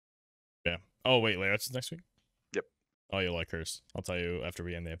 Yeah. Oh wait, layouts is next week. Yep. Oh, you'll like hers. I'll tell you after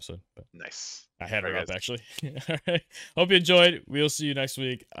we end the episode. But Nice. I had All her right, up guys. actually. All right. Hope you enjoyed. We'll see you next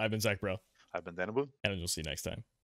week. I've been Zach Bro, I've been Danabu. and we'll see you next time.